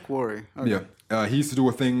Woolery. Chuck Woolery. Okay. Yeah. He used to do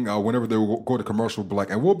a thing whenever they would go to commercial, be like,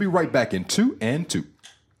 and we'll be right back in 2 and 2.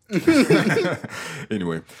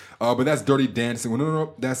 Anyway, but that's Dirty Dancing.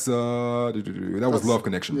 No, that's that was Love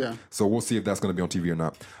Connection. Yeah. So we'll see if that's going to be on TV or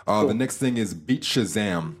not. The next thing is Beat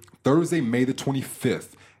Shazam. Thursday, May the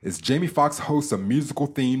 25th. Is Jamie Foxx hosts a musical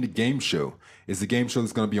themed game show. It's a game show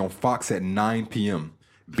that's going to be on Fox at 9 p.m.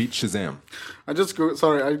 Beat Shazam. I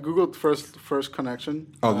googled first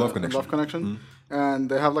connection. Love Connection. Love Connection. And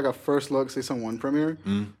they have like a first look season 1 premiere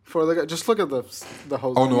for the guy. Just look at the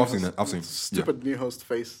host. Oh no, I've seen that. I've seen stupid new host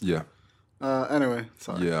face. Yeah. Anyway,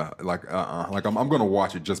 sorry. Yeah, like I'm gonna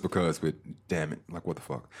watch it just because, but damn it, like what the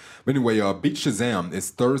fuck. But anyway, Beat Shazam is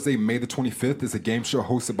Thursday, May the 25th. It's a game show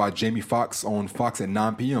hosted by Jamie Foxx on Fox at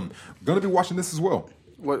 9 p.m. Gonna be watching this as well.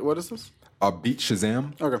 What is this? Beat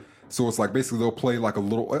Shazam. Okay. So it's like basically they'll play like a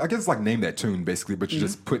little. I guess it's like Name That Tune basically, but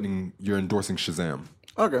you're endorsing Shazam.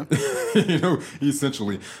 Okay.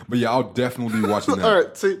 Essentially. But yeah, I'll definitely be watching that. All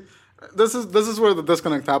right. See, this is where the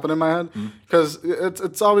disconnect happened in my head because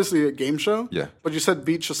it's obviously a game show. Yeah. But you said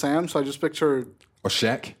Beat Shazam, so I just pictured Or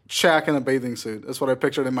Shaq. Shaq in a bathing suit. That's what I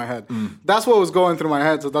pictured in my head. That's what was going through my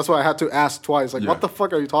head, so that's why I had to ask twice. Like, Yeah. what the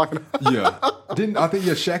fuck are you talking about? Yeah.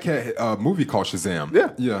 Shaq had a movie called Shazam.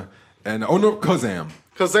 Yeah. Yeah. And Kazam.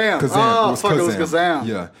 Kazam. It Oh, was fuck, it was Kazam.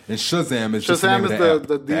 Yeah. And Shazam is just the Shazam name is of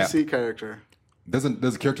the app. DC character. There's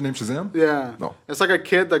a character named Shazam? Yeah. No. It's like a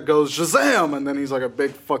kid that goes Shazam, and then he's like a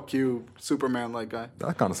big fuck you Superman-like guy.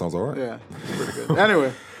 That kind of sounds all right. Yeah, it's pretty good.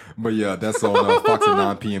 Anyway. But yeah, that's on Fox at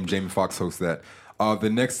 9 p.m. Jamie Foxx hosts that. The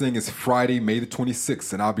next thing is Friday, May the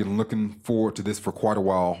 26th, and I've been looking forward to this for quite a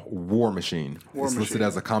while. War Machine. It's listed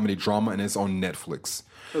as a comedy drama, and it's on Netflix.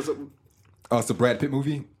 Is it? It's a Brad Pitt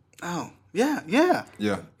movie. Oh, yeah. Yeah.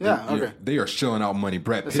 Okay. They are shelling out money.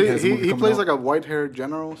 Brad Pitt See, has a movie he coming plays out. like a white-haired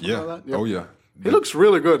general. Something Yeah. Like that. Oh, yeah. He looks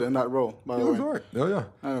really good in that role, by He the way. looks all right. Oh, yeah.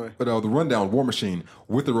 Anyway. But the rundown, War Machine,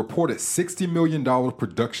 with a reported $60 million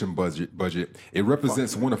production budget, it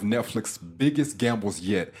represents one of Netflix's biggest gambles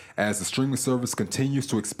yet as the streaming service continues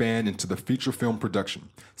to expand into the feature film production.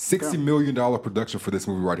 $60 million production for this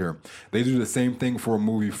movie right here. They do the same thing for a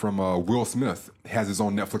movie from Will Smith. Has his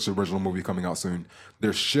own Netflix original movie coming out soon.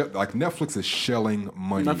 Netflix is shelling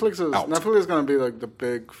money Netflix is going to be like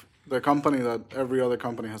the company that every other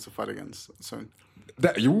company has to fight against soon.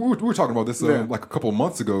 We were talking about this like a couple of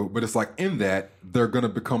months ago, but it's like in that they're going to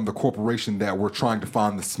become the corporation that we're trying to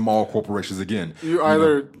find the small corporations again. You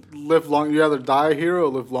either die a hero or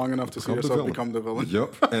live long enough to see yourself become the villain.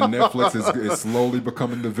 Yep, and Netflix is slowly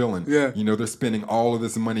becoming the villain. Yeah. They're spending all of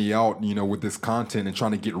this money out, with this content and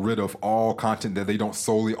trying to get rid of all content that they don't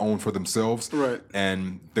solely own for themselves. Right.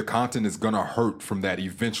 And the content is going to hurt from that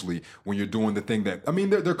eventually when you're doing the thing that,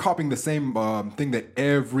 they're copying the same thing that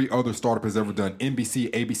every other startup has ever done.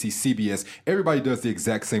 NBC, ABC, CBS, everybody does the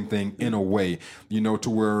exact same thing in a way, to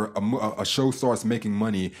where a show starts making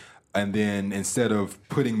money. And then instead of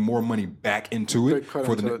putting more money back into it,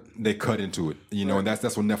 they cut into it. And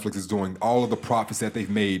that's what Netflix is doing. All of the profits that they've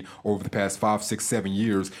made over the past 5, 6, 7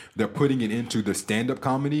 years, they're putting it into their stand-up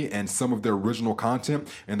comedy and some of their original content,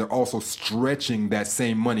 and they're also stretching that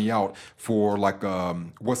same money out for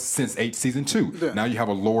since season 2. Yeah. Now you have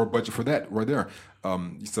a lower budget for that right there. I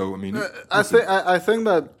think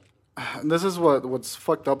that this is what's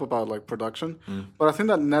fucked up about production, but I think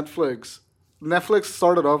that Netflix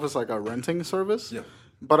started off as like a renting service. Yeah.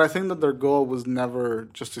 But I think that their goal was never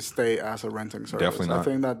just to stay as a renting service. Definitely not. I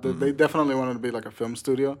think that they definitely wanted to be like a film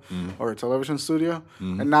studio or a television studio.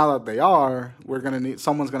 And now that they are,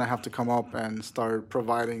 someone's going to have to come up and start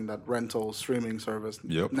providing that rental streaming service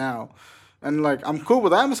now. And I'm cool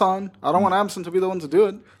with Amazon. I don't want Amazon to be the one to do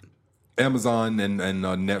it. Amazon and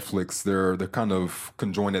Netflix, they're kind of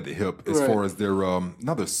conjoined at the hip as far as their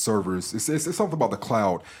not their servers. It's something about the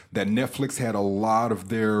cloud that Netflix had a lot of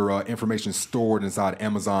their information stored inside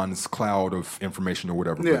Amazon's cloud of information or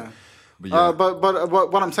whatever. Yeah. yeah. But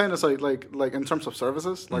what I'm saying is like in terms of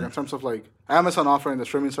services, like in terms of like Amazon offering the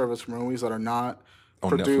streaming service for movies that are not On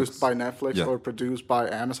produced Netflix. by Netflix Yeah. or produced by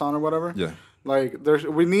Amazon or whatever. Yeah. Like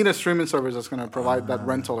we need a streaming service that's going to provide that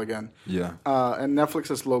rental again. Yeah. And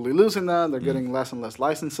Netflix is slowly losing that. They're getting less and less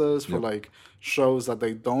licenses for like shows that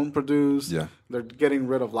they don't produce. Yeah. They're getting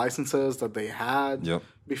rid of licenses that they had Yep.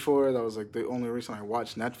 before. That was like the only reason I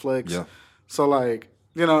watched Netflix. Yeah. So like,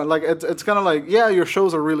 you know, like it's kind of like, yeah, your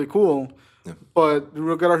shows are really cool, but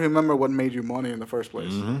you gotta remember what made you money in the first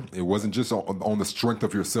place. It wasn't just on the strength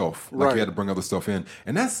of yourself. Like Right. you had to bring other stuff in,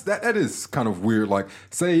 and that is kind of weird. Like,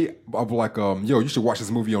 say I'm like, yo, you should watch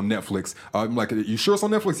this movie on Netflix. I'm like, you sure it's on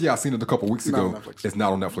Netflix? Yeah, I seen it a couple weeks Not ago. on Netflix. It's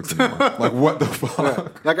not on Netflix anymore. Like, what the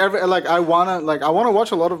fuck? Like I wanna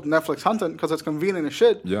watch a lot of Netflix content because it's convenient as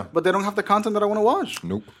shit. Yeah. But they don't have the content that I want to watch.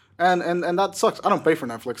 Nope. And that sucks. I don't pay for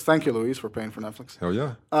Netflix. Thank you, Luis, for paying for Netflix. Hell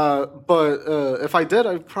yeah. But if I did,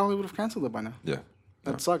 I probably would have canceled it by now. Yeah.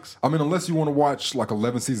 That sucks. I mean, unless you want to watch like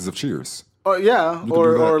 11 seasons of Cheers. Yeah, do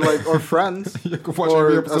that. or Friends, You can watch or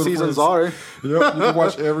every episode A of Season Friends. Sorry, Yep, you can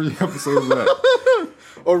watch every episode of that.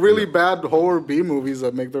 or really bad horror B movies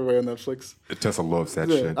that make their way on Netflix. Tessa loves that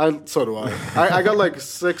Yeah, shit. so do I. I got like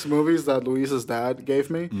 6 movies that Luis's dad gave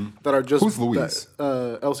me that are just Who's Luis?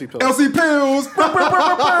 Elsie Pills. Elsie Pills.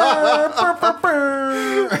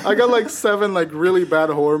 I got like 7 like really bad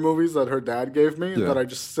horror movies that her dad gave me Yeah. that are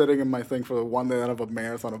just sitting in my thing for the one day out of a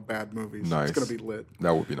marathon of bad movies. Nice. It's gonna be lit.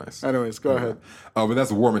 That would be nice. Anyways, go ahead. But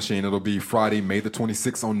that's War Machine. It'll be Friday, May the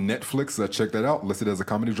 26th on Netflix. Check that out. Listed as a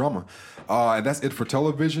comedy drama. And that's it for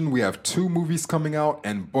television. We have 2 movies coming out,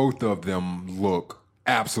 and both of them look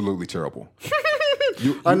absolutely terrible.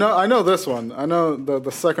 I know this one. I know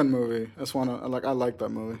the second movie. That's one. I like that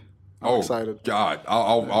movie. I'm excited. God,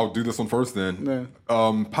 I'll do this one first then.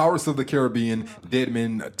 Yeah. Pirates of the Caribbean, Dead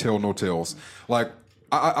Men Tell No Tales. Like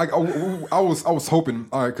I was hoping,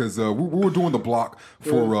 all right, because we were doing the block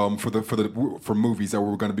for movies that we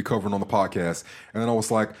were going to be covering on the podcast, and then I was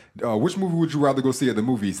like, which movie would you rather go see at the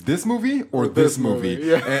movies, this movie or this movie?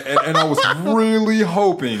 Yeah. And I was really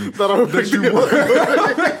hoping that you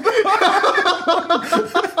were.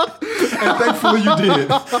 And thankfully you did.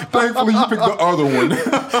 Thankfully you picked the other one.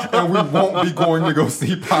 And we won't be going to go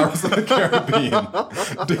see Pirates of the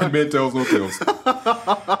Caribbean. Dead Man Tells No Tales.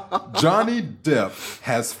 Johnny Depp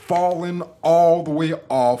has fallen all the way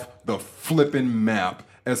off the flipping map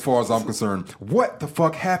as far as I'm concerned. What the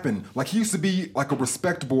fuck happened? Like, he used to be like a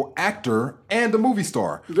respectable actor and a movie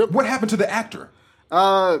star. Yep. What happened to the actor?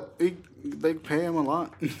 They pay him a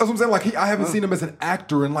lot. That's what I'm saying. Like, I haven't seen him as an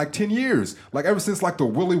actor in like 10 years. Like, ever since like the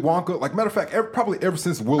Willy Wonka. Like, matter of fact, probably ever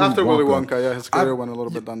since Willy Wonka. After Willy Wonka, yeah, his career went a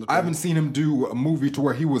little bit down the drain. I haven't seen him do a movie to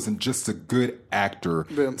where he wasn't just a good actor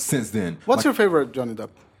since then. What's your favorite Johnny Depp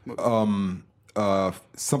movie?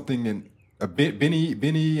 Something in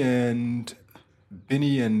Benny and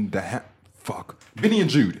Benny and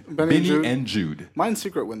Jude. Benny and Jude. Mine's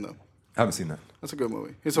Secret Window. I haven't seen that. That's a good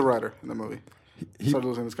movie. He's a writer in the movie. He started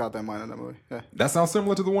losing his goddamn mind in that movie. Yeah. That sounds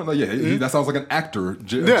similar to the one. Like, that sounds like an actor.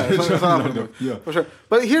 Yeah, it's not Yeah. for sure.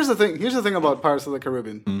 But here's the thing. Here's the thing about Pirates of the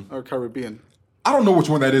Caribbean or Caribbean. I don't know which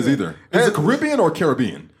one that is either. Is it Caribbean or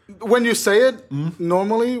Caribbean? When you say it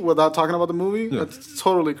normally without talking about the movie, it's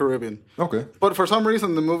totally Caribbean. Okay. But for some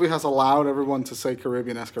reason, the movie has allowed everyone to say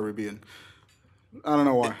Caribbean as Caribbean. I don't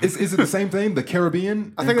know why. Is it the same thing? The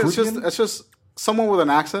Caribbean? I think it's just someone with an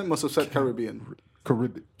accent must have said Caribbean.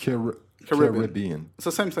 Caribbean. It's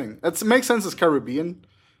the same thing. It makes sense as Caribbean,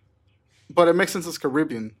 but it makes sense as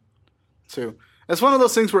Caribbean too. It's one of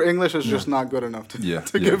those things where English is just not good enough to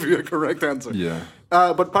give you a correct answer. Yeah.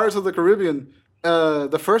 But Pirates of the Caribbean,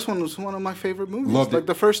 the first one was one of my favorite movies. Loved like it.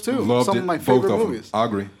 the first 2, Loved some it. of my Both favorite of them. movies. I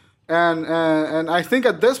agree. And I think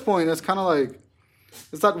at this point it's kind of like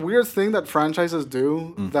it's that weird thing that franchises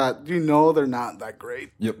do that they're not that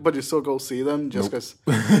great, Yep. but you still go see them just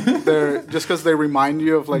because they remind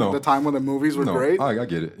you of like the time when the movies were great. I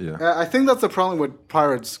get it. Yeah. I think that's the problem with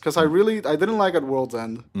Pirates because I didn't like At World's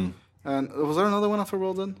End. And was there another one after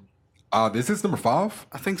World's End? This is number 5.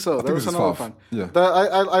 I think so. There think was this is another 5. one. Yeah.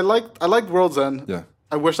 I liked World's End. Yeah.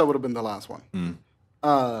 I wish that would have been the last one.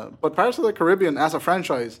 But Pirates of the Caribbean as a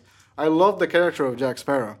franchise, I love the character of Jack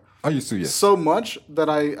Sparrow I used to, yes. so much that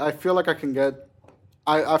I feel like I can get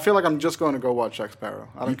I feel like I'm just going to go watch Jack Sparrow.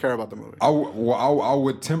 I don't care about the movie. I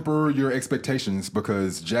would temper your expectations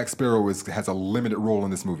because Jack Sparrow has a limited role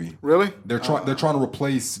in this movie. Really? They're trying to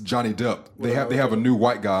replace Johnny Depp. They have a new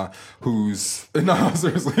white guy who's no,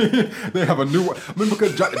 seriously. They have a new. I mean,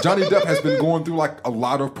 because Johnny Depp has been going through like a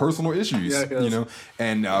lot of personal issues, you know,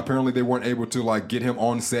 and apparently they weren't able to like get him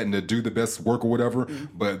on set and to do the best work or whatever.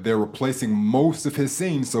 Mm-hmm. But they're replacing most of his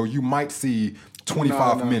scenes, so you might see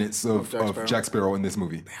 25 minutes of Jack Sparrow in this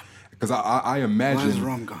movie. Because I imagine. Why is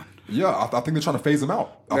Rum gone? Yeah, I think they're trying to phase him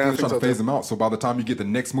out. I think they're trying to phase him out. So by the time you get the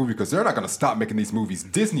next movie, because they're not going to stop making these movies.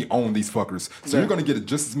 Disney own these fuckers. So you're going to get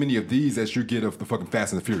just as many of these as you get of the fucking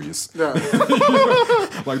Fast and the Furious. Yeah.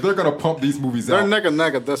 Like they're going to pump these movies out. They're neck and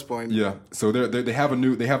neck at this point. Yeah. So they have a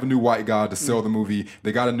new white guy to sell the movie.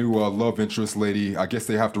 They got a new love interest lady. I guess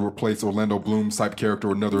they have to replace Orlando Bloom's type character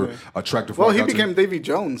or another attractive. Well, he became Davy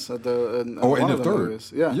Jones at the in the third.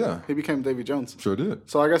 Movies. Yeah. He became Davy Jones. Sure did.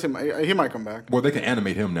 So I guess he might come back. Well, they can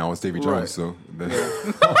animate him now as Davy Jones. So.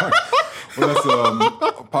 Well, that's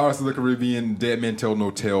Pirates of the Caribbean, Dead Men Tell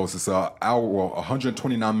No Tales. It's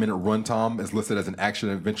 129-minute runtime. It's listed as an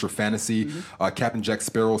action-adventure fantasy. Mm-hmm. Captain Jack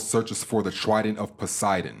Sparrow searches for the Trident of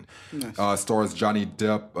Poseidon. Nice. Stars Johnny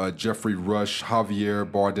Depp, Jeffrey Rush, Javier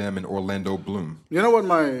Bardem, and Orlando Bloom. You know what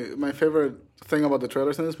my favorite thing about the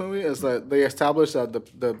trailers in this movie is that they established that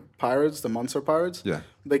the pirates, the monster pirates,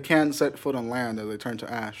 they can't set foot on land as they turn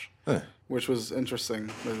to ash. Which was interesting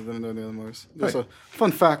than the other movies. That's a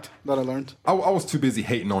fun fact that I learned. I was too busy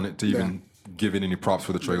hating on it to even give it any props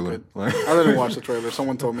for the trailer. I didn't watch the trailer.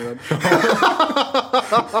 Someone told me that.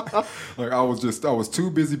 Like I was too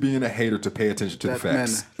busy being a hater to pay attention to the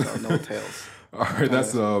facts. Men no tails. All right,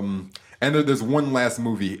 that's and there's one last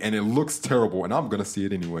movie, and it looks terrible, and I'm gonna see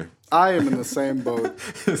it anyway. I am in the same boat.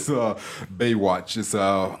 It's Baywatch. It's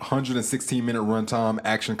a 116-minute runtime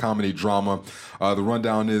action comedy drama. The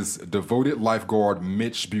rundown is devoted lifeguard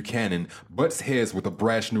Mitch Buchanan butts heads with a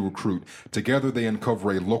brash new recruit. Together, they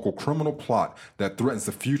uncover a local criminal plot that threatens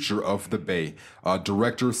the future of the Bay.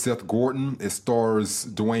 Director Seth Gordon. It stars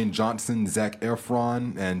Dwayne Johnson, Zac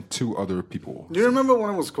Efron, and 2 other people. Do you remember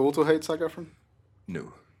when it was cool to hate Zac Efron?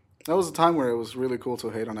 No. That was a time where it was really cool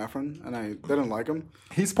to hate on Efron, and I didn't like him.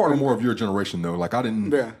 He's part of more of your generation, though. Like, I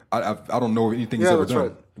didn't... Yeah. I don't know anything he's ever done.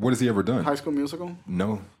 Right. What has he ever done? High School Musical?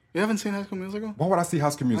 No. You haven't seen High School Musical? Why would I see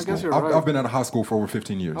High School Musical? I guess you're right. I've been out of high school for over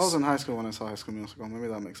 15 years. I was in high school when I saw High School Musical. Maybe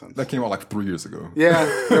that makes sense. That came out like 3 years ago. Yeah,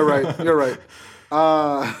 you're right. You're right.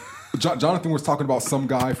 Jonathan was talking about some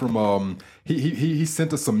guy from... He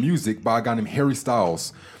sent us some music by a guy named Harry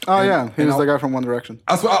Styles. Oh, yeah. He was the guy from One Direction.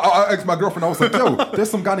 I asked my girlfriend, I was like, yo, there's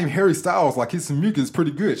some guy named Harry Styles. Like, his music is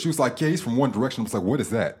pretty good. She was like, yeah, he's from One Direction. I was like, what is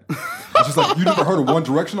that? And she's like, you never heard of One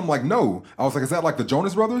Direction? I'm like, no. I was like, is that like the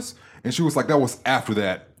Jonas Brothers? And she was like, that was after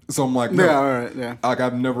that. So I'm like, no. Yeah, all right, yeah. Like,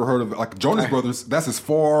 I've never heard of, like, Jonas Brothers. That's as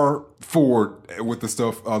far forward with the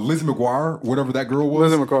stuff. Lizzie McGuire, whatever that girl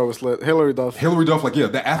was. Lizzie McGuire was lit. Hilary Duff. Like, yeah,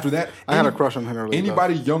 after that. I had a crush on Hilary Duff.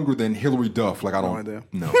 Anybody younger than Hilary Duff, like, I don't. No idea.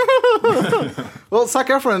 No. Well, Zac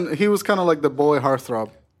Efron, he was kind of like the boy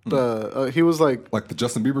heartthrob. He was like the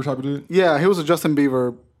Justin Bieber type of dude? Yeah, he was a Justin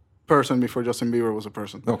Bieber person before Justin Bieber was a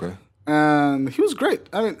person. Okay. And he was great.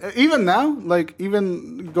 I mean, even now, like,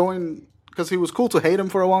 even going... Because he was cool to hate him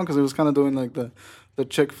for a while, because he was kind of doing like the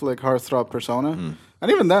chick flick heartthrob persona, and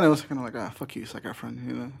even then it was kind of like fuck you, Zac Efron,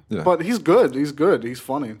 you know. Yeah. But he's good. He's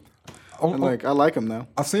funny. And like I like him now.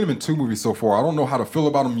 I've seen him in 2 movies so far. I don't know how to feel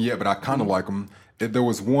about him yet, but I kind of like him. There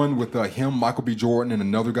was one with him, Michael B. Jordan, and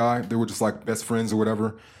another guy. They were just like best friends or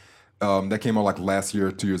whatever. That came out like last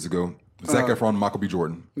year, 2 years ago. Zac Efron, Michael B.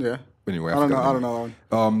 Jordan. Yeah. Anyway, I don't know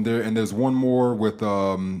that one. There's one more with.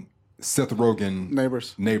 Seth Rogen.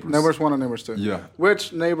 Neighbors 1 and Neighbors 2. Yeah.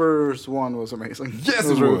 Which Neighbors 1 was amazing. Yes, it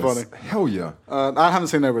was really funny. Hell yeah. I haven't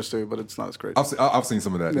seen Neighbors 2, but it's not as great. I've seen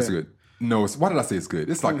some of that. Yeah. It's good. No, why did I say it's good?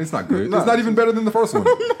 It's not good. No. It's not even better than the first one.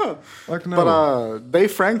 No. Like, no. But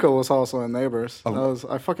Dave Franco was also in Neighbors.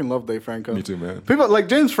 I fucking love Dave Franco. Me too, man. People like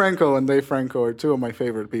James Franco and Dave Franco are 2 of my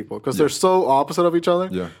favorite people because they're so opposite of each other.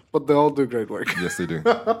 Yeah. But they all do great work. Yes, they do.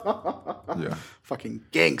 Yeah. Fucking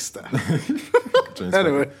gangsta.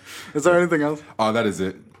 Anyway, is there anything else? That is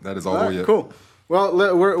it. That is all yet. Cool.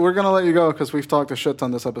 Well, we're gonna let you go because we've talked a shit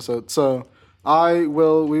ton this episode. So we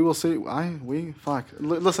will see.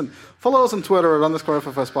 Listen, follow us on Twitter at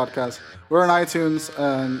 _FFS Podcast. We're on iTunes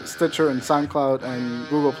and Stitcher and SoundCloud and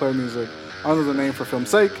Google Play Music under the name For Film's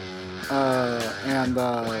Sake. And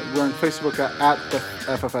we're on Facebook at the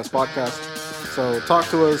FFS Podcast. So talk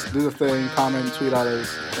to us, do the thing, comment, tweet at us.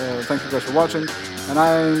 Thank you guys for watching.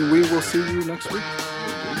 And we will see you next week.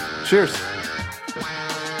 Cheers.